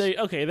McDonald's. There you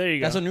go.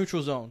 That's a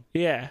neutral zone.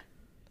 Yeah.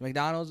 The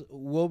McDonald's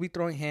will be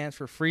throwing hands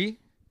for free.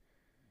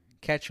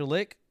 Catch a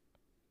lick.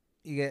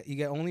 You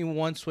get only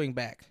one swing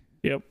back.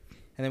 Yep.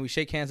 And then we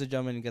shake hands to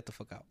jump in and get the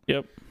fuck out.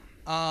 Yep.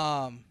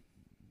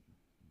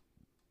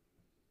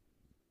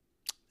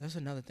 There's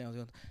another thing I was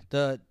going to...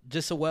 The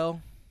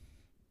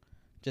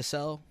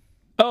Giselle.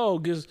 Oh,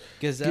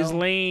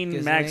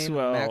 Ghislaine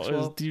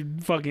Maxwell.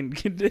 Dude, fucking...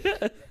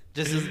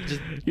 just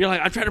you're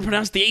like, I'm trying to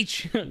pronounce the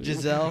H.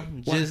 Giselle.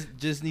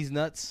 Just needs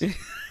nuts.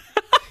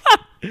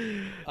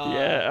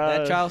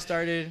 That trial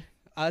started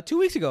 2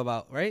 weeks ago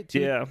about, right?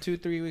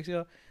 2-3 weeks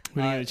ago.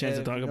 We didn't get a chance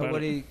to talk about it.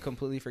 Nobody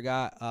completely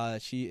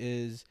forgot. She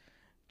is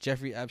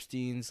Jeffrey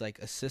Epstein's like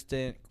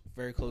assistant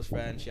very close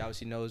friend. She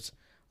obviously knows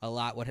a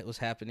lot what was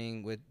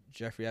happening with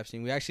Jeffrey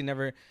Epstein. We actually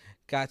never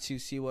got to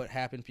see what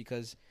happened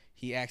because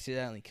he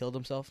accidentally killed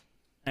himself.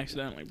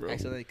 Accidentally, bro.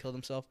 Accidentally killed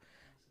himself.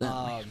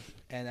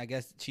 And I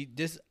guess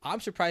I'm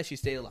surprised she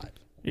stayed alive.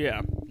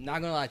 Yeah.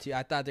 Not gonna lie to you.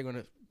 I thought they're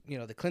gonna,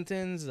 the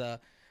Clintons, the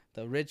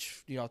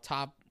rich,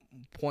 top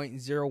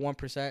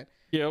 0.01%.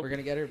 Yep. We're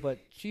gonna get her, but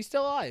she's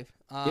still alive.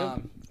 A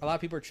lot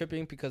of people are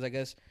tripping because I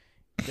guess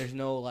there's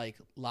no like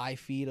live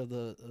feed of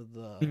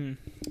the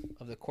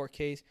court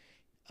case,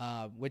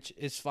 which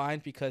is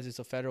fine because it's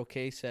a federal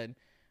case, and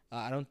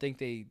I don't think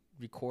they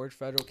record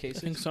federal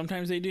cases. I think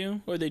sometimes they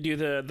do, or they do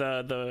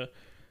the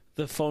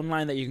phone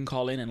line that you can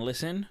call in and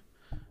listen.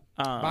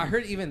 But I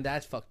heard even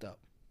that's fucked up.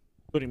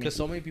 What do you mean? Because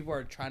so many people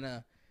are trying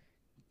to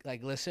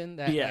like listen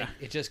that like,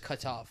 it just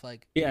cuts off.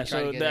 Like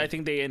so I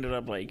think they ended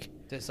up like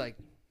just like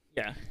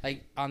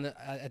like on the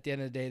at the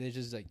end of the day, they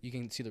just like you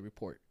can see the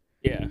report.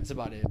 Yeah, that's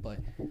about it. But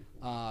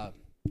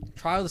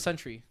trial of the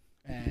century,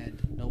 and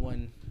no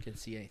one can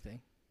see anything.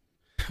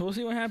 We'll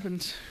see what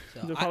happens.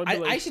 So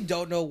I actually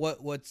don't know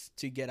what's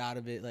to get out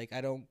of it. Like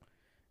I know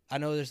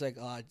there's like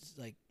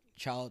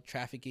child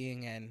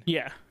trafficking and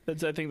I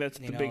think that's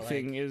the big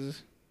thing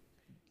is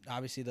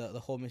obviously the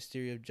whole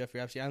mystery of Jeffrey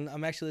Epstein.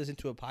 I'm actually listening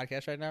to a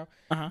podcast right now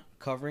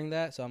covering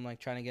that, so I'm like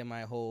trying to get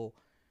my whole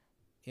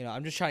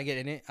I'm just trying to get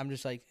in it. I'm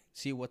just like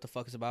see what the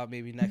fuck it's about.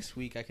 Maybe next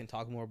week I can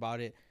talk more about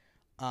it.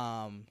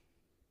 How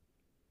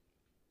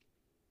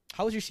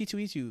was your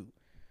C2E2?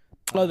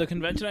 The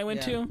convention I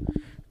went to?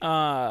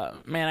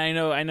 Man,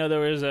 I know there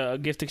was a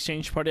gift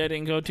exchange party I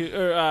didn't go to,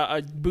 or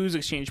a booze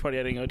exchange party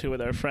I didn't go to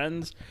with our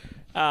friends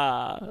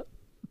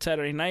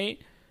Saturday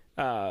night.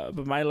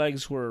 But my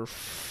legs were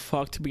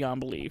fucked beyond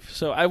belief.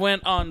 So I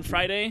went on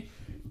Friday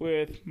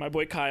with my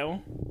boy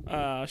Kyle,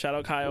 shout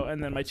out Kyle,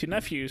 and then my two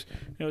nephews.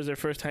 It was their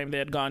first time they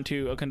had gone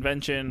to a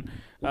convention.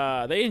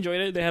 They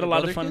enjoyed it. They had a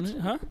lot of fun. Kids?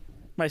 Huh?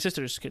 My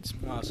sister's kids.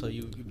 Oh, so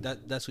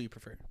that's what you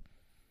prefer?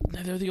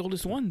 They're the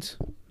oldest ones.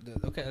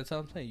 Okay, that's how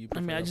I'm saying.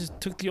 I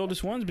just took the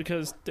oldest ones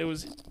because they were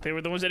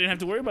the ones I didn't have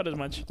to worry about as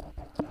much.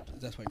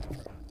 That's why you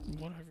prefer.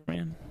 Whatever,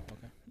 man.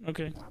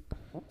 Okay.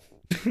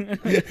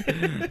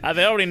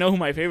 They already know who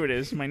my favorite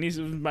is. My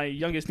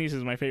youngest niece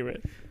is my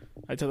favorite.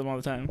 I tell them all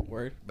the time.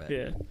 Word? Bad.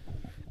 Yeah.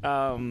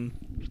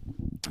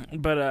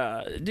 But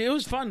it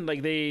was fun.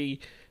 Like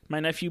my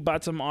nephew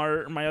bought some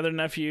art. My other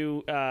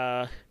nephew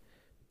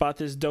bought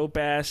this dope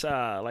ass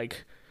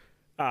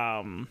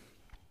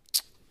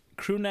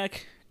crew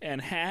neck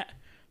and hat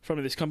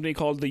from this company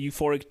called the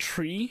Euphoric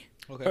Tree.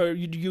 Okay. Or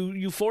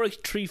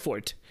Euphoric Tree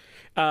Fort.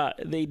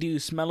 They do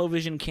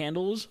smell-o-vision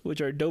candles,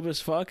 which are dope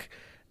as fuck.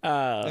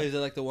 Is it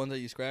like the ones that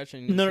you scratch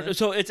and no,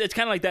 so it's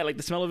kind of like that, like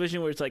the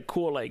smell-o-vision where it's like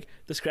cool, like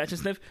the scratch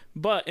and sniff,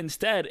 but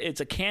instead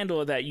it's a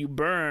candle that you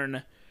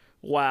burn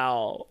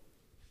while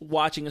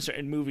watching a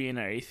certain movie and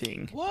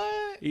everything.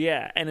 What?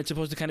 Yeah, and it's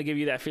supposed to kind of give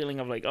you that feeling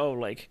of like, oh,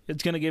 like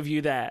it's gonna give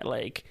you that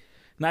like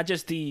not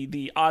just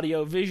the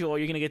audio visual,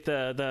 you're gonna get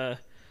the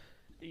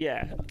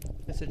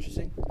That's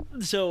interesting.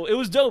 So it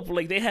was dope.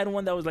 Like they had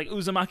one that was like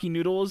uzumaki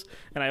noodles,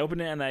 and I opened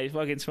it and I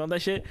fucking smelled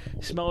that shit.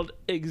 It smelled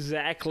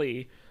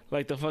exactly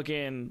like the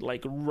fucking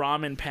like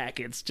ramen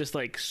packets, just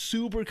like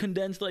super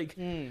condensed, like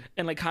and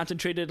like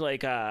concentrated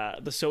like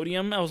the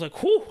sodium. I was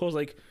like, whew. I was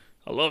like,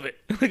 I love it.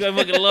 Like I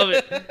fucking love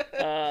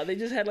it. They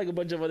just had like a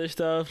bunch of other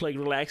stuff, like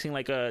relaxing,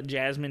 like a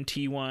jasmine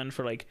tea one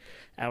for like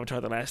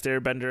Avatar: The Last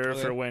Airbender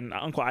for when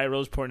Uncle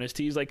Iroh's pouring his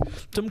teas. Like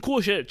some cool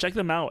shit. Check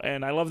them out.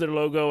 And I love their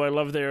logo. I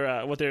love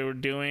their what they were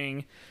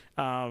doing.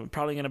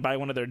 Probably gonna buy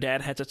one of their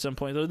dad hats at some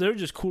point. They're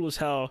just cool as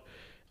hell.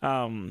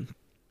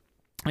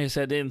 Like I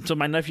said, and so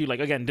my nephew, like,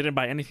 again, didn't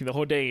buy anything the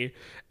whole day, and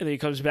then he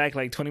comes back,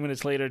 like, 20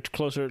 minutes later,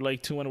 closer,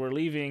 like, to when we're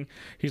leaving.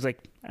 He's like,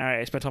 all right,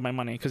 I spent all my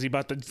money, because he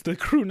bought the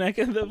crew neck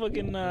and the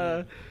fucking,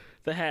 the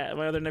hat.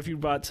 My other nephew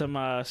bought some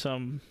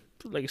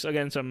like,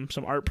 again, some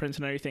art prints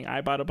and everything. I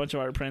bought a bunch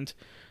of art prints.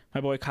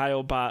 My boy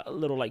Kyle bought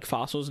little, like,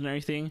 fossils and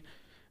everything,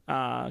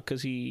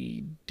 because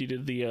he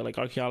did the, like,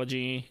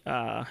 archaeology,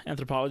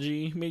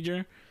 anthropology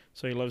major,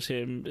 so he loves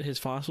his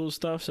fossil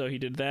stuff, so he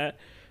did that.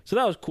 So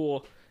that was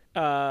cool.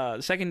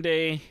 The second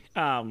day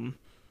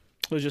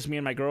was just me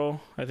and my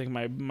girl. I think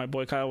my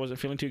boy Kyle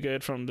wasn't feeling too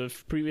good from the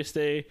previous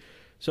day,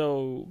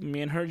 so me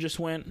and her just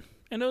went,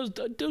 and it was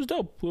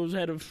dope. We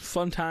had a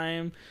fun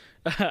time.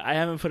 I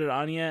haven't put it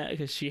on yet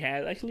because she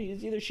has, actually,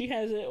 it's either she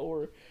has it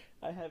or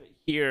I have it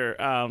here.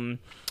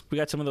 We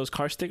got some of those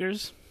car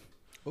stickers.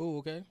 Oh,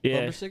 okay.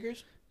 Yeah. Bumper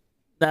stickers?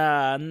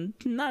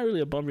 Not really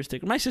a bumper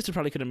sticker. My sister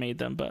probably could have made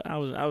them, but I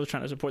was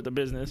trying to support the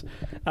business.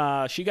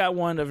 She got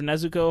one of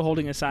Nezuko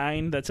holding a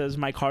sign that says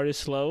 "My car is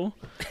slow."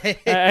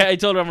 I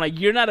told her, I'm like,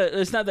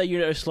 it's not that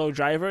you're a slow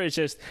driver. It's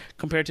just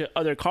compared to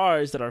other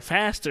cars that are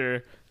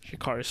faster, Your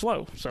car is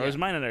slow. So is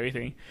mine and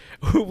everything.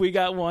 We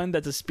got one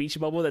that's a speech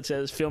bubble that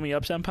says "Fill me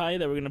up, senpai,"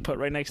 that we're gonna put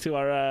right next to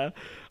our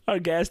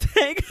gas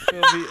tank. Fill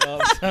me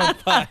up,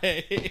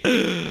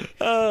 senpai.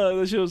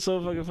 That shit was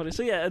so fucking funny.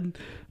 So yeah, and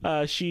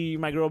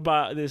my girl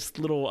bought this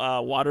little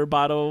water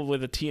bottle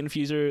with a tea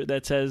infuser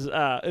that says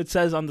it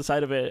says on the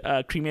side of it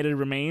cremated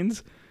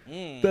remains.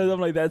 So I'm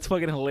like, that's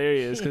fucking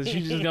hilarious, because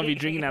she's just gonna be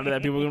drinking out of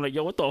that. People are gonna be like,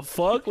 yo, what the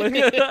fuck? Like,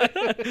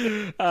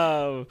 it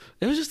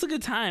was just a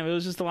good time. It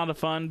was just a lot of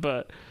fun.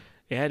 But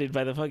yeah, dude,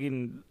 by the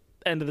fucking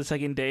end of the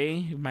second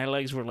day, my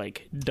legs were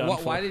like done.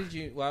 Why did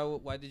you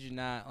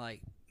not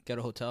like get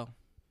a hotel?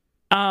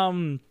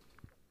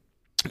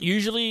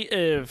 Usually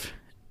if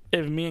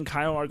me and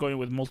Kyle are going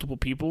with multiple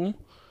people,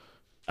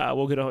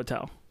 we'll get a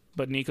hotel.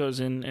 But Nico's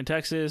in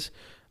Texas.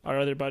 Our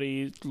other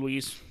buddy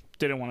Luis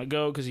didn't want to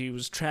go because he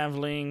was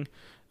traveling.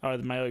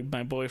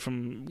 My boy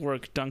from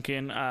work,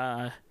 Duncan.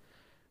 I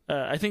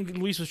think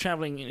Luis is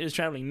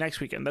traveling next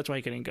weekend. That's why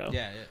he couldn't go.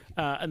 Yeah.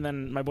 And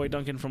then my boy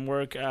Duncan from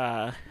work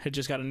had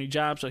just got a new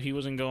job, so he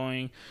wasn't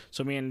going.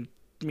 So me and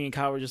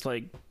Kyle were just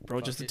like, bro,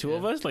 just the two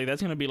of us. Like,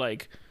 that's gonna be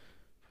like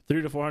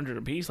 $300 to $400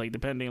 a piece, like,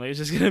 depending. Like, it's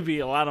just gonna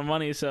be a lot of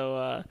money.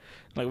 So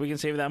like, we can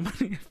save that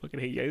money. I fucking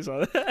hate you guys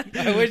saw that.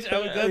 I wish I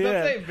was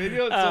saying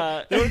video,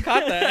 so they would have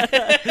caught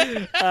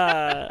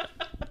that.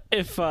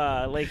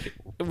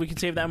 If we could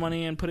save that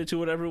money and put it to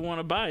whatever we want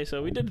to buy.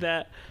 So we did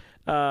that.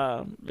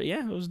 But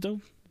yeah, it was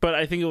dope. But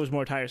I think it was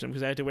more tiresome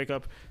because I had to wake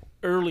up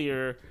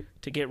earlier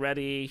to get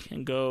ready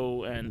and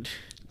go. And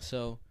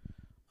so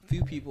a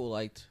few people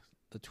liked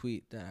the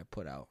tweet that I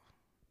put out.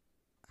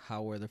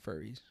 How were the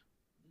furries?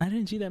 I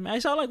didn't see that. I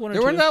saw like one or two.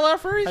 There weren't that a lot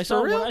of furries? I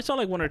saw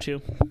like one or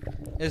two.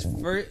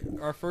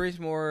 Are furries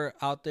more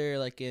out there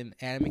like in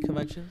anime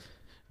conventions?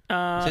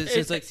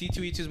 Since like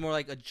C2E2 is more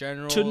like a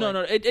general.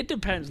 No, it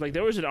depends. Like,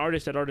 there was an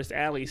artist at Artist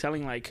Alley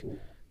selling like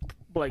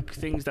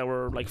things that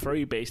were like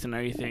furry based and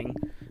everything.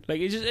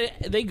 Like,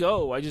 they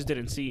go. I just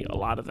didn't see a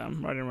lot of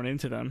them. I didn't run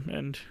into them,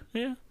 and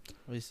yeah.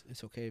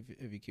 It's okay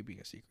if you keep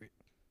being a secret.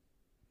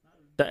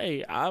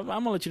 Hey, I'm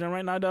gonna let you know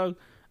right now, dog.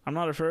 I'm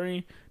not a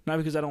furry, not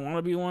because I don't want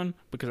to be one,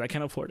 because I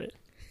can't afford it.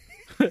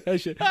 Them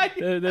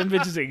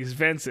bitches are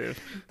expensive.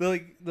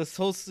 This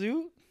whole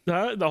suit?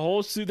 The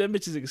whole suit, that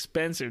bitch is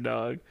expensive,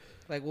 dog.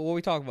 Like, what are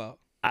we talking about?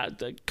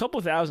 A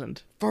couple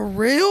 $1,000. For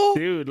real?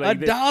 Dude, like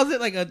 $1,000?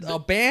 Like a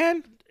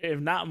band?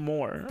 If not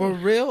more. For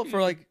real? For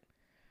like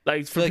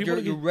for people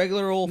your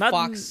regular old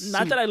Fox suit.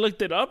 Not that I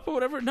looked it up or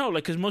whatever. No,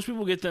 like, because most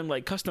people get them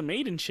like custom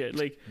made and shit.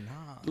 Like,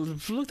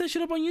 look that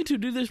shit up on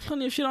YouTube, dude. There's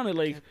plenty of shit on it.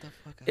 Like,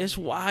 it's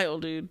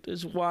wild, dude.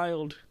 It's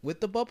wild.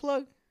 With the butt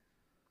plug?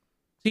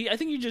 See, I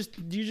think you're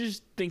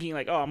just thinking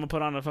like, oh, I'm gonna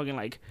put on a fucking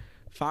like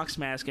fox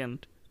mask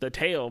and the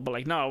tail, but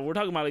like, no, we're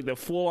talking about like the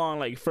full on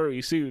like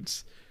furry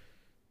suits.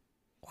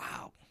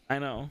 Wow. I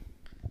know.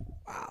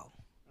 Wow.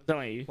 I'm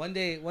telling you. One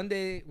day when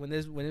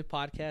this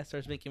podcast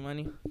starts making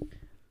money,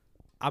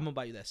 I'm gonna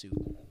buy you that suit.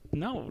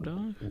 No,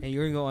 dog. And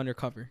you're gonna go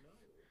undercover.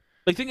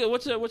 Like, think of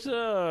what's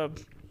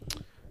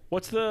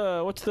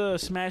the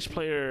Smash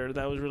player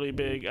that was really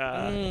big?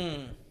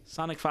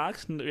 Sonic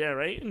Fox? Yeah,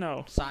 right?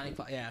 No. Sonic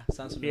Fox. Yeah,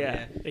 sounds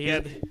familiar.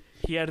 Yeah.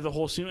 He had the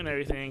whole suit and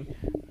everything.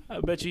 I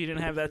bet you he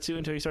didn't have that suit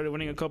until he started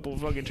winning a couple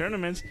of fucking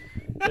tournaments.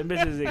 That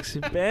bitch is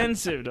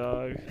expensive,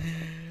 dog.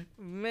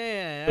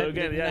 Man. So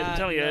again, I'm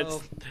telling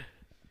you,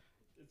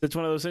 it's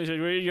one of those things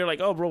where you're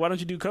like, oh, bro, why don't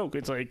you do coke?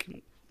 It's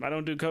like, I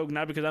don't do coke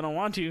not because I don't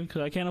want to,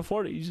 because I can't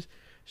afford it. You just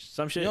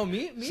some shit. No,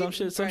 some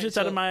shit's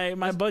out of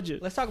my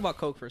budget. Let's talk about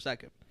coke for a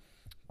second.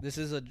 This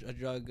is a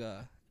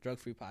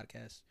drug-free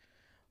podcast,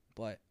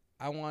 but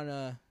I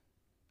wanna.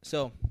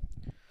 So,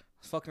 I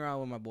was fucking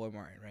around with my boy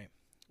Martin, right?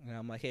 And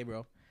I'm like, hey,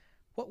 bro,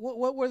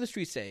 what were the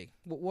streets saying?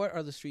 What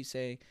are the streets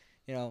saying?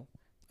 You know,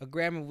 a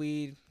gram of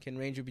weed can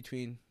range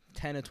between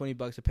 $10 and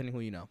 $20 depending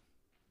who you know,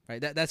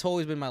 right? That's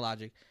always been my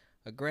logic.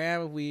 A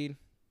gram of weed,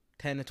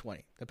 10 to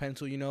 20, depends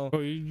who you know. Oh,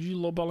 you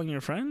lowballing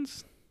your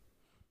friends?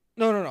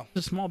 No.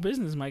 It's a small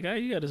business, my guy.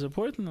 You got to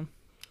support them.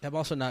 I'm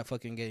also not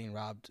fucking getting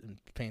robbed and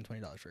paying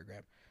 $20 for a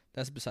gram.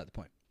 That's beside the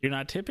point. You're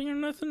not tipping or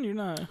nothing? You're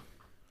not.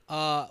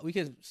 We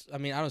could. I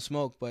mean, I don't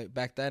smoke, but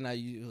back then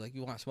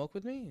you want to smoke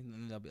with me,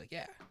 and they'll be like,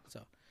 yeah.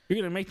 So you're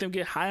gonna make them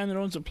get high on their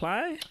own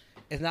supply?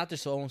 It's not their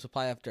own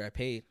supply after I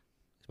paid.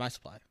 It's my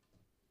supply.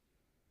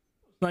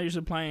 Now you're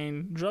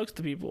supplying drugs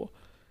to people.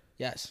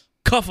 Yes.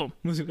 Cuff them.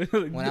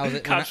 When I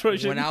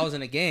was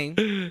in a gang,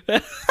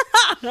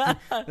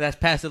 that's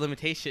past the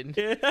limitation.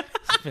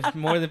 It's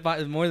more than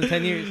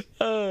 10 years.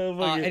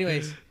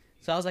 Anyways,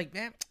 so I was like,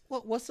 man,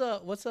 what's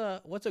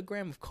a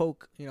gram of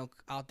coke,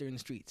 out there in the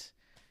streets?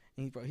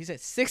 And he said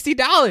 $60.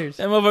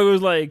 That motherfucker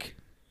was like,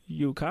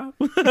 you cop?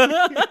 When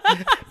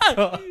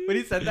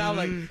he said that, I'm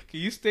like, can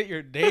you state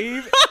your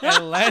name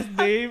and last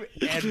name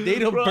and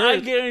date of birth? I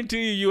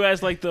guarantee you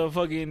asked like the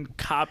fucking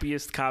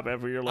coppiest cop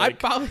ever. You're like,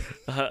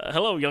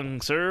 hello, young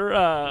sir.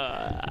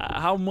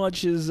 How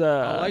much is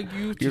like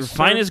your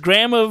finest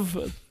gram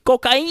of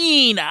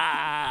cocaine?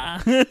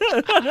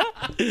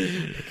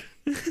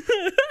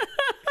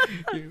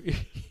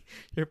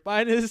 Your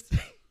finest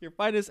Your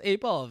finest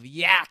 8-ball of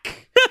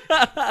yak.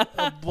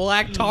 A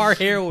black tar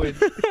heroin.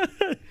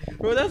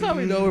 Bro, that's how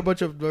we know we're a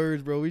bunch of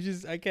nerds, bro.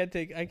 I can't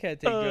take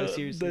drugs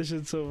seriously. That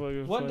shit's so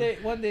fucking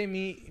fun. One day,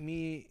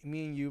 me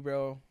and you,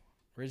 bro,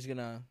 we're just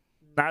gonna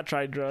not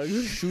try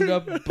drugs. Shoot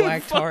up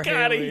black tar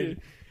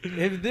heroin.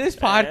 If this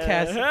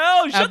podcast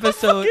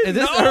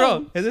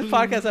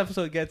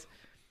episode gets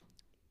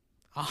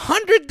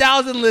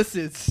 100,000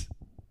 listens,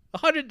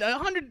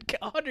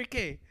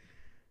 100K.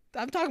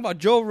 I'm talking about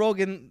Joe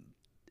Rogan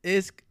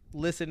is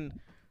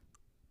listen.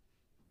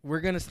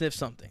 We're gonna sniff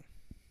something.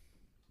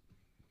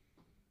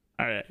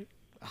 All right.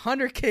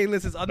 100K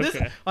listens on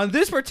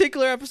this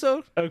particular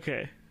episode.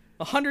 Okay.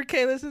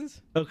 100K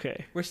listens.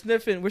 Okay. We're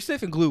sniffing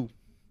glue.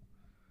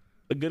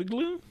 A good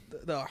glue?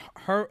 The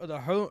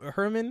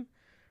Herman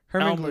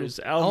Elmer's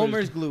glue.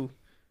 Elmer's glue.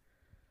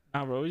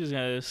 Nah, bro, we just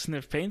gotta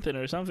sniff paint thin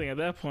or something at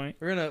that point.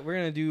 We're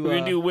gonna do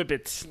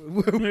whippets.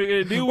 We're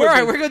gonna do whippets. All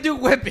right, we're gonna do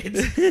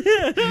whippets.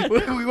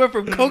 We went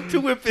from coke to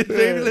whippets,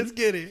 baby. Let's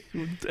get it.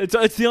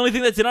 It's the only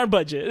thing that's in our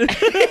budget.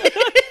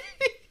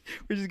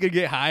 We're just gonna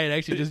get high and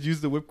actually just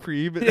use the whipped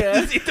cream. And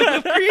just eat the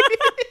whipped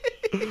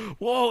cream.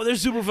 Whoa, they're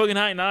super fucking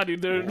high. Nah,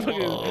 dude, they're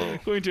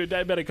fucking going to a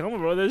diabetic coma,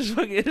 bro. There's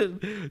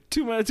fucking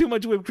too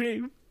much whipped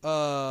cream.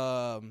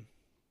 Dragon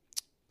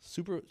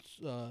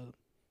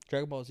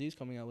Ball Z is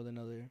coming out with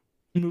another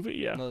movie,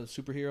 yeah. Another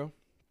superhero.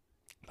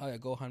 Oh yeah,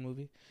 Gohan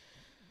movie.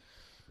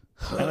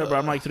 I know, bro.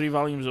 I'm like 3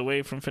 volumes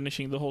away from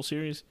finishing the whole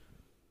series.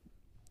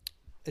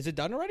 Is it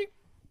done already?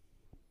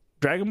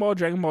 Dragon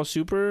Ball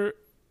Super.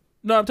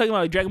 No, I'm talking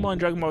about like Dragon Ball and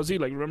Dragon Ball Z.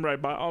 Like, remember I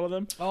bought all of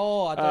them?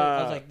 Oh, I thought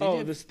I was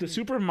like, the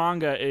Super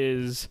manga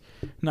is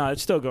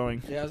it's still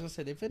going. Yeah, I was gonna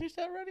say they finished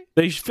that already.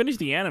 They finished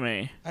the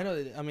anime. I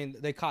know. I mean,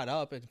 they caught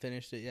up and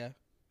finished it. Yeah.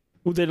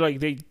 Well,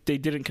 they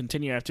didn't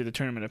continue after the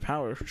Tournament of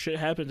Power. Shit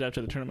happens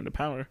after the Tournament of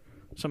Power.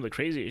 Some of the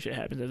craziest shit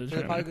happens after the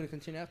tournament. They're probably gonna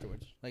continue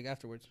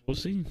afterwards. We'll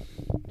see.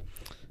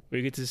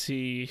 We get to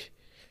see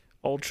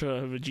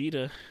Ultra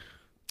Vegeta.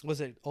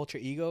 Was it Ultra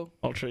Ego?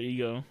 Ultra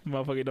Ego.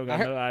 Motherfucker don't got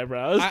no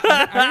eyebrows.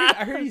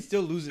 I heard he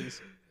still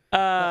loses.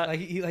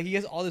 He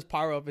has all this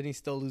power up and he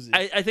still loses.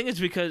 I think it's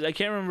because I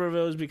can't remember if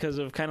it was because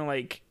of kind of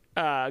like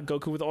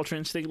Goku with Ultra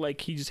Instinct. Like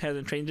he just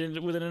hasn't trained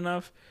with it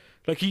enough.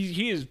 Like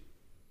he is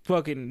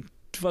fucking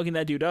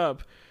that dude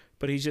up,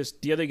 but he's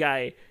just the other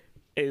guy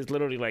is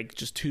literally like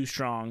just too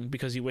strong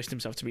because he wished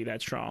himself to be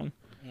that strong.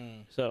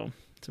 So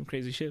some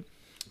crazy shit.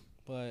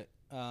 But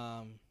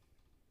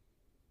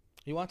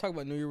you want to talk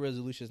about New Year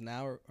resolutions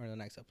now or the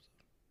next episode?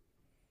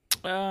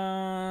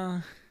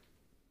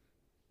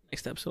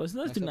 Next episode.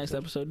 Let's do next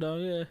episode though.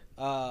 Yeah.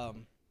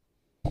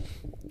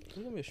 It's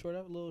gonna be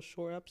a little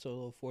short episode, a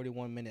little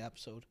 41-minute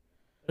episode.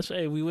 That's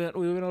right. We went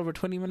over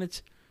 20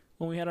 minutes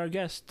when we had our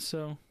guests.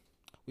 So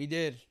we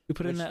did. We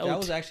put in that. That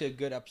was actually a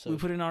good episode. We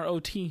put in our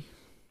OT.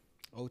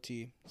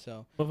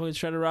 So. Motherfuckers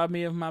try to rob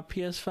me of my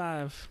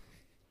PS5.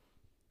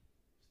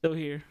 Still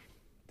here.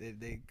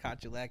 They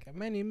caught you like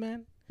many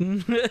men.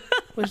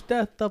 Wish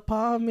death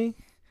upon me.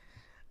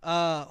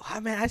 Man,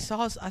 I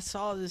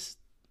saw this.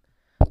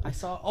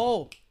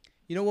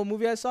 You know what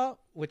movie I saw,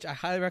 which I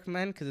highly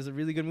recommend because it's a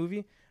really good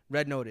movie.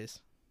 Red Notice.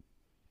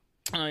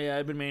 Oh yeah,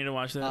 I've been meaning to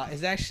watch that.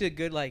 It's actually a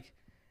good like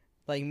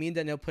me and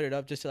Daniel put it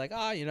up just to like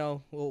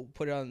we'll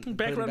put it on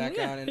background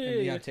and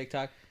be on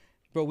TikTok.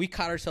 Bro, we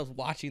caught ourselves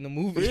watching the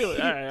movie. Really?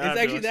 It's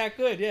actually that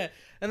good, yeah.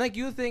 And like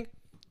you think,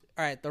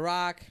 all right, The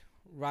Rock,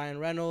 Ryan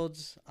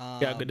Reynolds,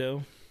 Gal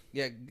Gadot.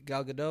 Yeah,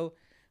 Gal Gadot.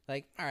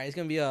 Like, all right, it's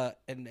gonna be a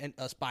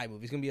spy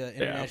movie. It's gonna be an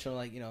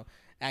international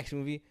action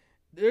movie.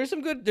 There's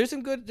some good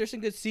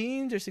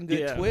scenes. There's some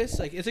good twists.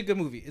 Like, it's a good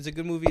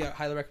movie. I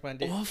highly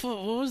recommend it. What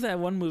was that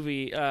one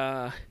movie?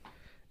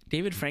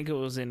 David Franco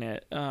was in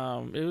it.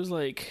 It was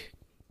like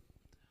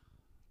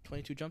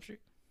 22 Jump Street.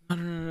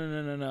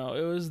 No.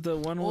 It was the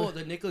one. Oh,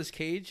 the Nicolas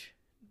Cage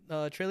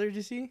trailer. Did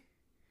you see?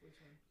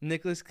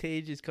 Nicolas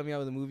Cage is coming out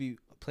with a movie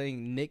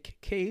playing Nick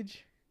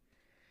Cage.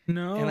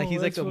 No, and like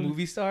he's like a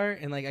movie star,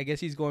 and like I guess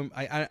he's going.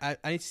 I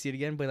need to see it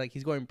again, but like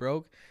he's going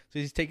broke, so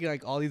he's taking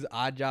like all these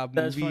odd job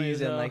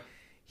movies, and like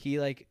he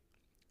like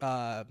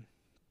that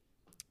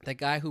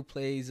guy who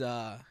plays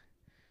the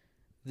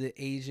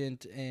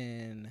agent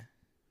in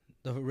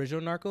the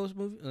original Narcos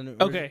movie.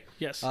 Okay,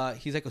 yes.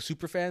 He's like a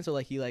super fan, so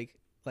like he like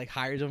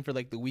hires him for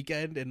like the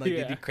weekend and like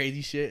they do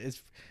crazy shit.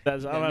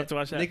 I'm gonna have to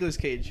watch that. Nicolas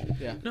Cage.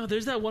 Yeah. No,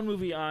 there's that one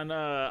movie on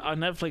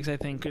Netflix. I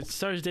think it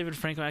stars David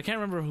Franco. I can't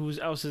remember who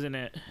else is in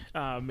it.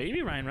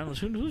 Maybe Ryan Reynolds.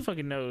 Who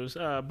fucking knows?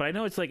 But I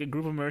know it's like a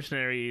group of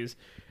mercenaries.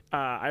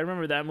 I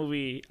remember that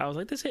movie. I was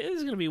like, this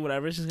is gonna be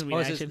whatever. It's just gonna be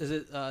action. Is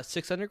it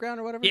Six Underground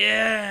or whatever?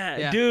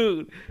 Yeah,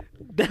 dude.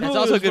 That's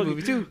also a good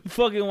movie too.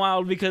 Fucking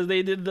wild because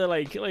they did the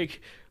like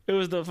it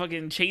was the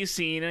fucking chase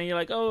scene and you're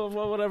like, oh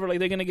well, whatever. Like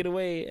they're gonna get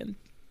away and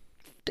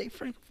Dave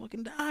Franco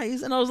fucking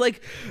dies, and I was like,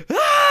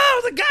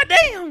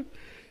 goddamn.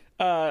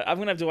 I'm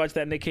gonna have to watch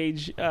that Nick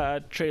Cage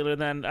trailer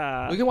then.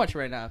 We can watch it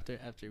right now after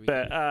we.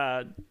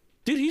 But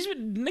dude,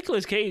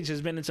 Nicolas Cage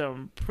has been in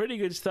some pretty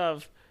good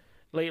stuff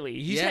lately.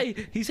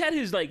 He's had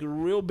his like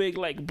real big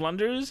like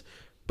blunders,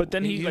 but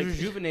then he's like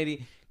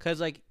rejuvenating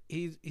because like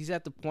he's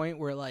at the point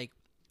where like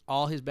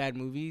all his bad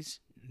movies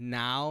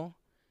now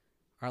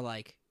are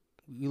like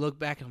we look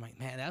back and I'm like,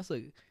 man, that's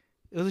like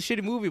it was a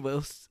shitty movie, but it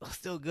was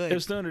still good. It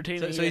was still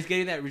entertaining. So he's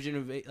getting that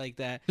regenerate like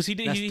that. Because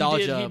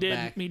nostalgia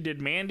back. He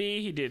did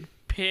Mandy. He did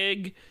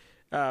Pig.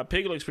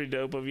 Pig looks pretty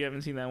dope. If you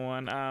haven't seen that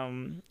one,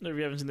 if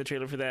you haven't seen the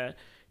trailer for that,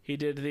 he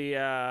did the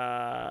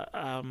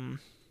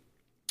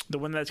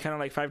one that's kind of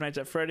like Five Nights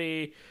at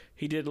Freddy.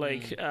 He did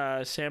like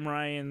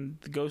Samurai and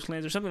the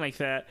Ghostlands or something like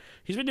that.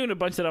 He's been doing a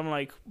bunch that I'm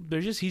like,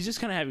 he's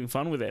just kind of having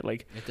fun with it.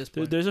 Like at this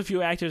point. There's a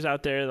few actors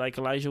out there like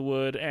Elijah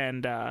Wood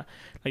and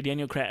like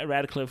Daniel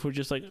Radcliffe who are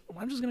just like,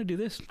 I'm just gonna do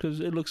this because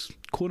it looks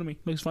cool to me,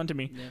 looks fun to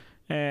me,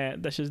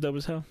 and that's just dope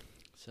as hell.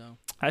 So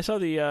I saw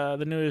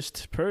the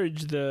newest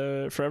Purge,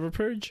 the Forever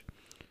Purge.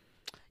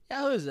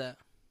 Yeah, who is that?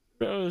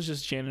 Bro, it was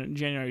just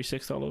January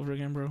 6th all over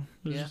again, bro.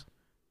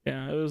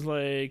 It was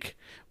like,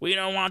 we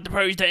don't want the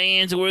purge to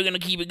end, so we're going to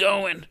keep it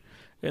going.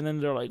 And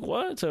then they're like,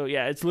 what? So,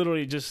 yeah, it's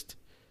literally just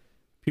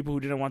people who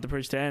didn't want the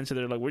purge to end. So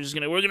they're like, we're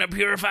going to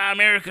purify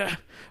America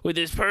with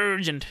this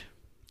purge. And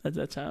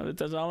that's all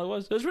it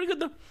was. It was pretty good,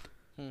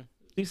 though.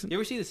 Decent. You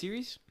ever see the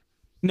series?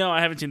 No,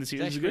 I haven't seen the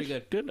series. It's actually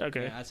pretty good. Good?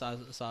 Okay. Yeah, I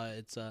saw it.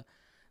 It's,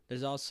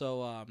 there's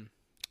also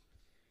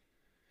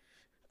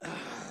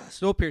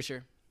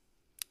Snowpiercer.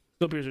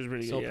 Snowpiercer is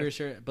pretty good,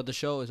 Snowpiercer, but the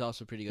show is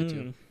also pretty good,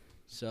 too.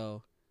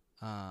 So...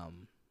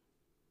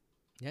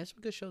 yeah,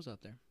 some good shows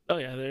out there. Oh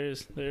yeah,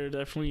 there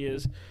definitely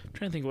is. I'm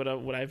trying to think what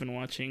I've been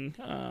watching.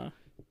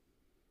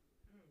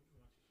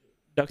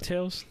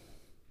 DuckTales.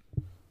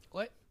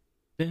 What?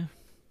 Yeah.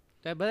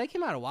 But that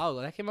came out a while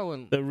ago. That came out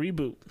when the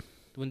reboot.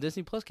 When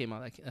Disney Plus came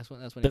out. That's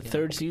when the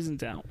third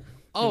season's out.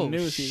 Oh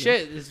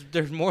shit!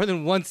 There's more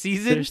than one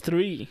season. There's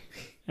 3,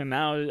 and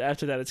now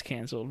after that it's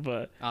canceled.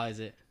 But is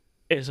it?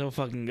 It's so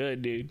fucking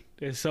good, dude.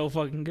 It's so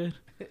fucking good.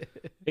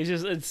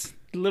 It's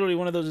literally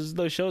one of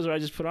those shows where I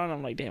just put on.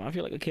 I'm like, damn, I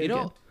feel like a kid.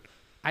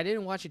 I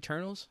didn't watch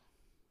Eternals.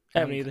 I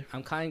haven't either.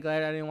 I'm kind of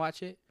glad I didn't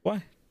watch it.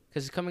 Why?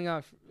 Because it's coming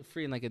out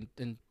free in like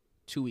in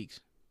 2 weeks.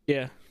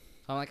 Yeah. So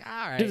I'm like,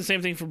 all right. Did the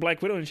same thing for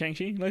Black Widow and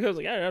Shang-Chi. Like I was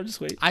like, all right, I'll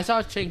just wait. I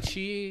saw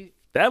Shang-Chi.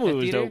 That movie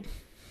was dope.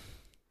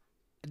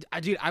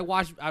 I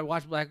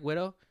watched Black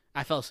Widow.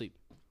 I fell asleep.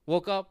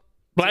 Woke up.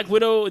 Black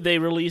Widow they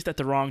released at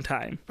the wrong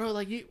time. Bro,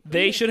 like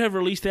they should have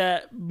released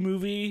that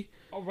movie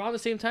around the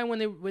same time when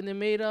they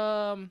made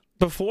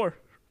before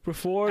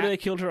they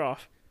killed her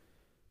off.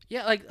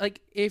 Yeah, like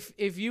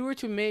if you were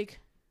to make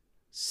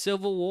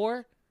Civil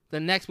War, the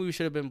next movie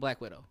should have been Black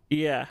Widow.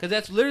 Yeah, because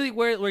that's literally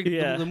where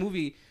the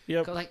movie.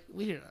 Yep. Like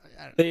we didn't.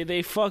 I don't know.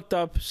 They fucked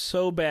up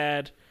so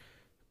bad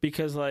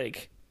because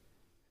like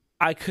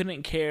I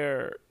couldn't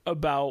care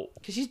about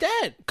because she's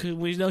dead. Because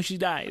we know she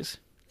dies.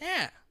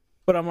 Yeah.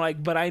 But I'm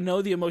like, I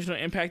know the emotional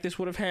impact this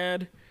would have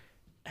had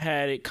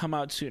it come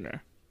out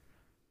sooner.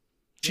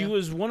 She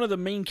was one of the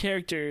main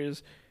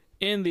characters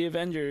in the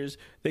Avengers.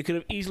 They could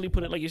have easily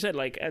put it, like you said,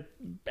 like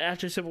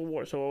after Civil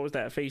War. So what was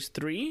that? Phase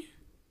 3?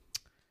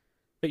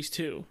 Phase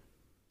 2?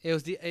 It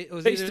was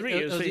Phase 3.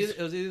 It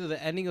was either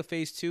the ending of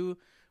Phase 2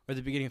 or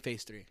the beginning of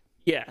Phase 3.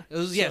 Yeah. So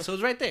it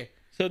was right there.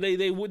 So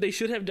they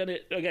should have done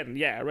it again.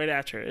 Yeah, right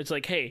after. It's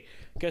like, hey,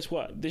 guess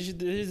what? This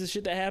is the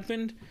shit that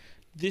happened.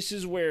 This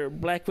is where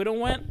Black Widow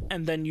went,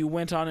 and then you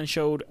went on and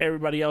showed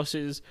everybody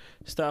else's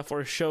stuff,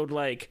 or showed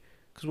like,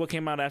 because what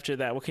came out after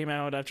that? What came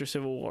out after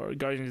Civil War?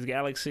 Guardians of the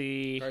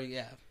Galaxy.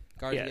 Guardians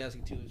of the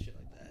Galaxy 2 and shit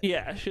like that.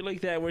 Yeah, shit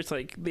like that, where it's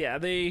like,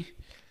 it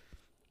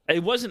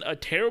wasn't a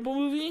terrible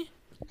movie.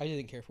 I just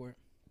didn't care for it.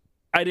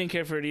 I didn't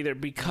care for it either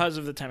because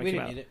of the time it came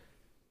out. We didn't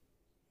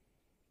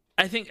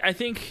need it. I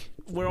think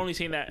we're only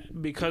saying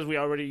that because we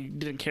already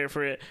didn't care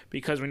for it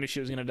because we knew she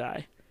was gonna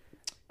die.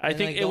 I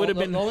think it would have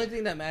been the only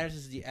thing that matters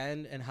is the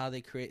end and how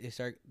they create.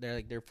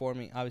 They're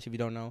forming. Obviously, if you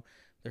don't know,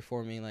 they're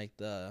forming like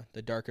the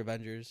Dark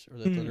Avengers or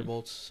the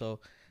Thunderbolts.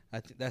 So I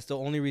think that's the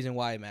only reason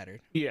why it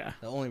mattered. Yeah,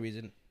 the only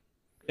reason.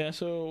 Yeah,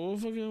 so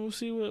we'll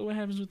see what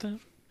happens with that.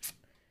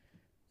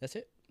 That's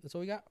it. That's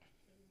all we got.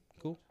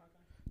 Cool.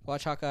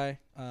 Watch Hawkeye.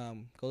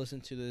 Go listen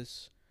to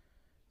this.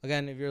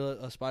 Again, if you're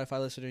a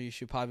Spotify listener, you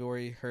should probably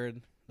already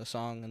heard the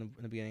song in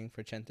the beginning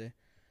for Chente.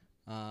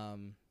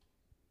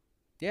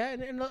 Yeah,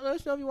 and let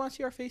us know if you want to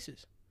see our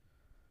faces.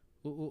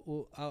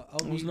 I'll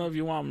let us know if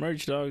you want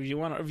merch, dog. If you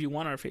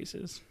want our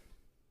faces.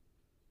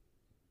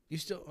 You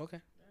still okay?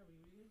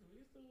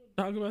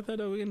 Talk about that,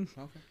 though. We can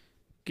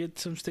get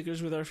some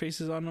stickers with our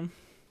faces on them.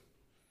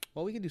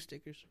 Well, we can do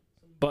stickers.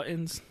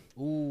 Buttons.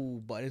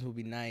 Ooh, buttons would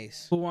be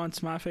nice. Who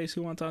wants my face?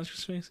 Who wants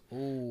Oscar's face?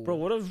 Ooh. Bro,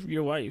 what if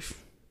your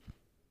wife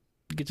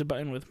gets a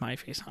button with my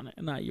face on it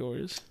and not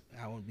yours?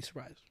 I wouldn't be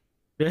surprised.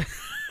 I'd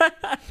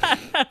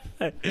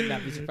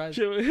not be surprised.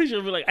 She'll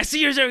be like, I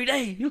see yours every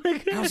day. I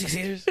don't see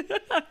Cesar's.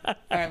 All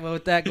right, well,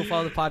 with that, go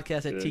follow the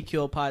podcast at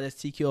TQL Pod. That's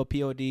TQL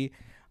POD.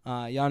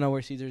 Y'all know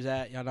where Cesar's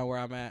at. Y'all know where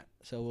I'm at.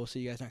 So we'll see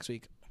you guys next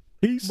week.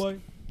 Peace. Bye.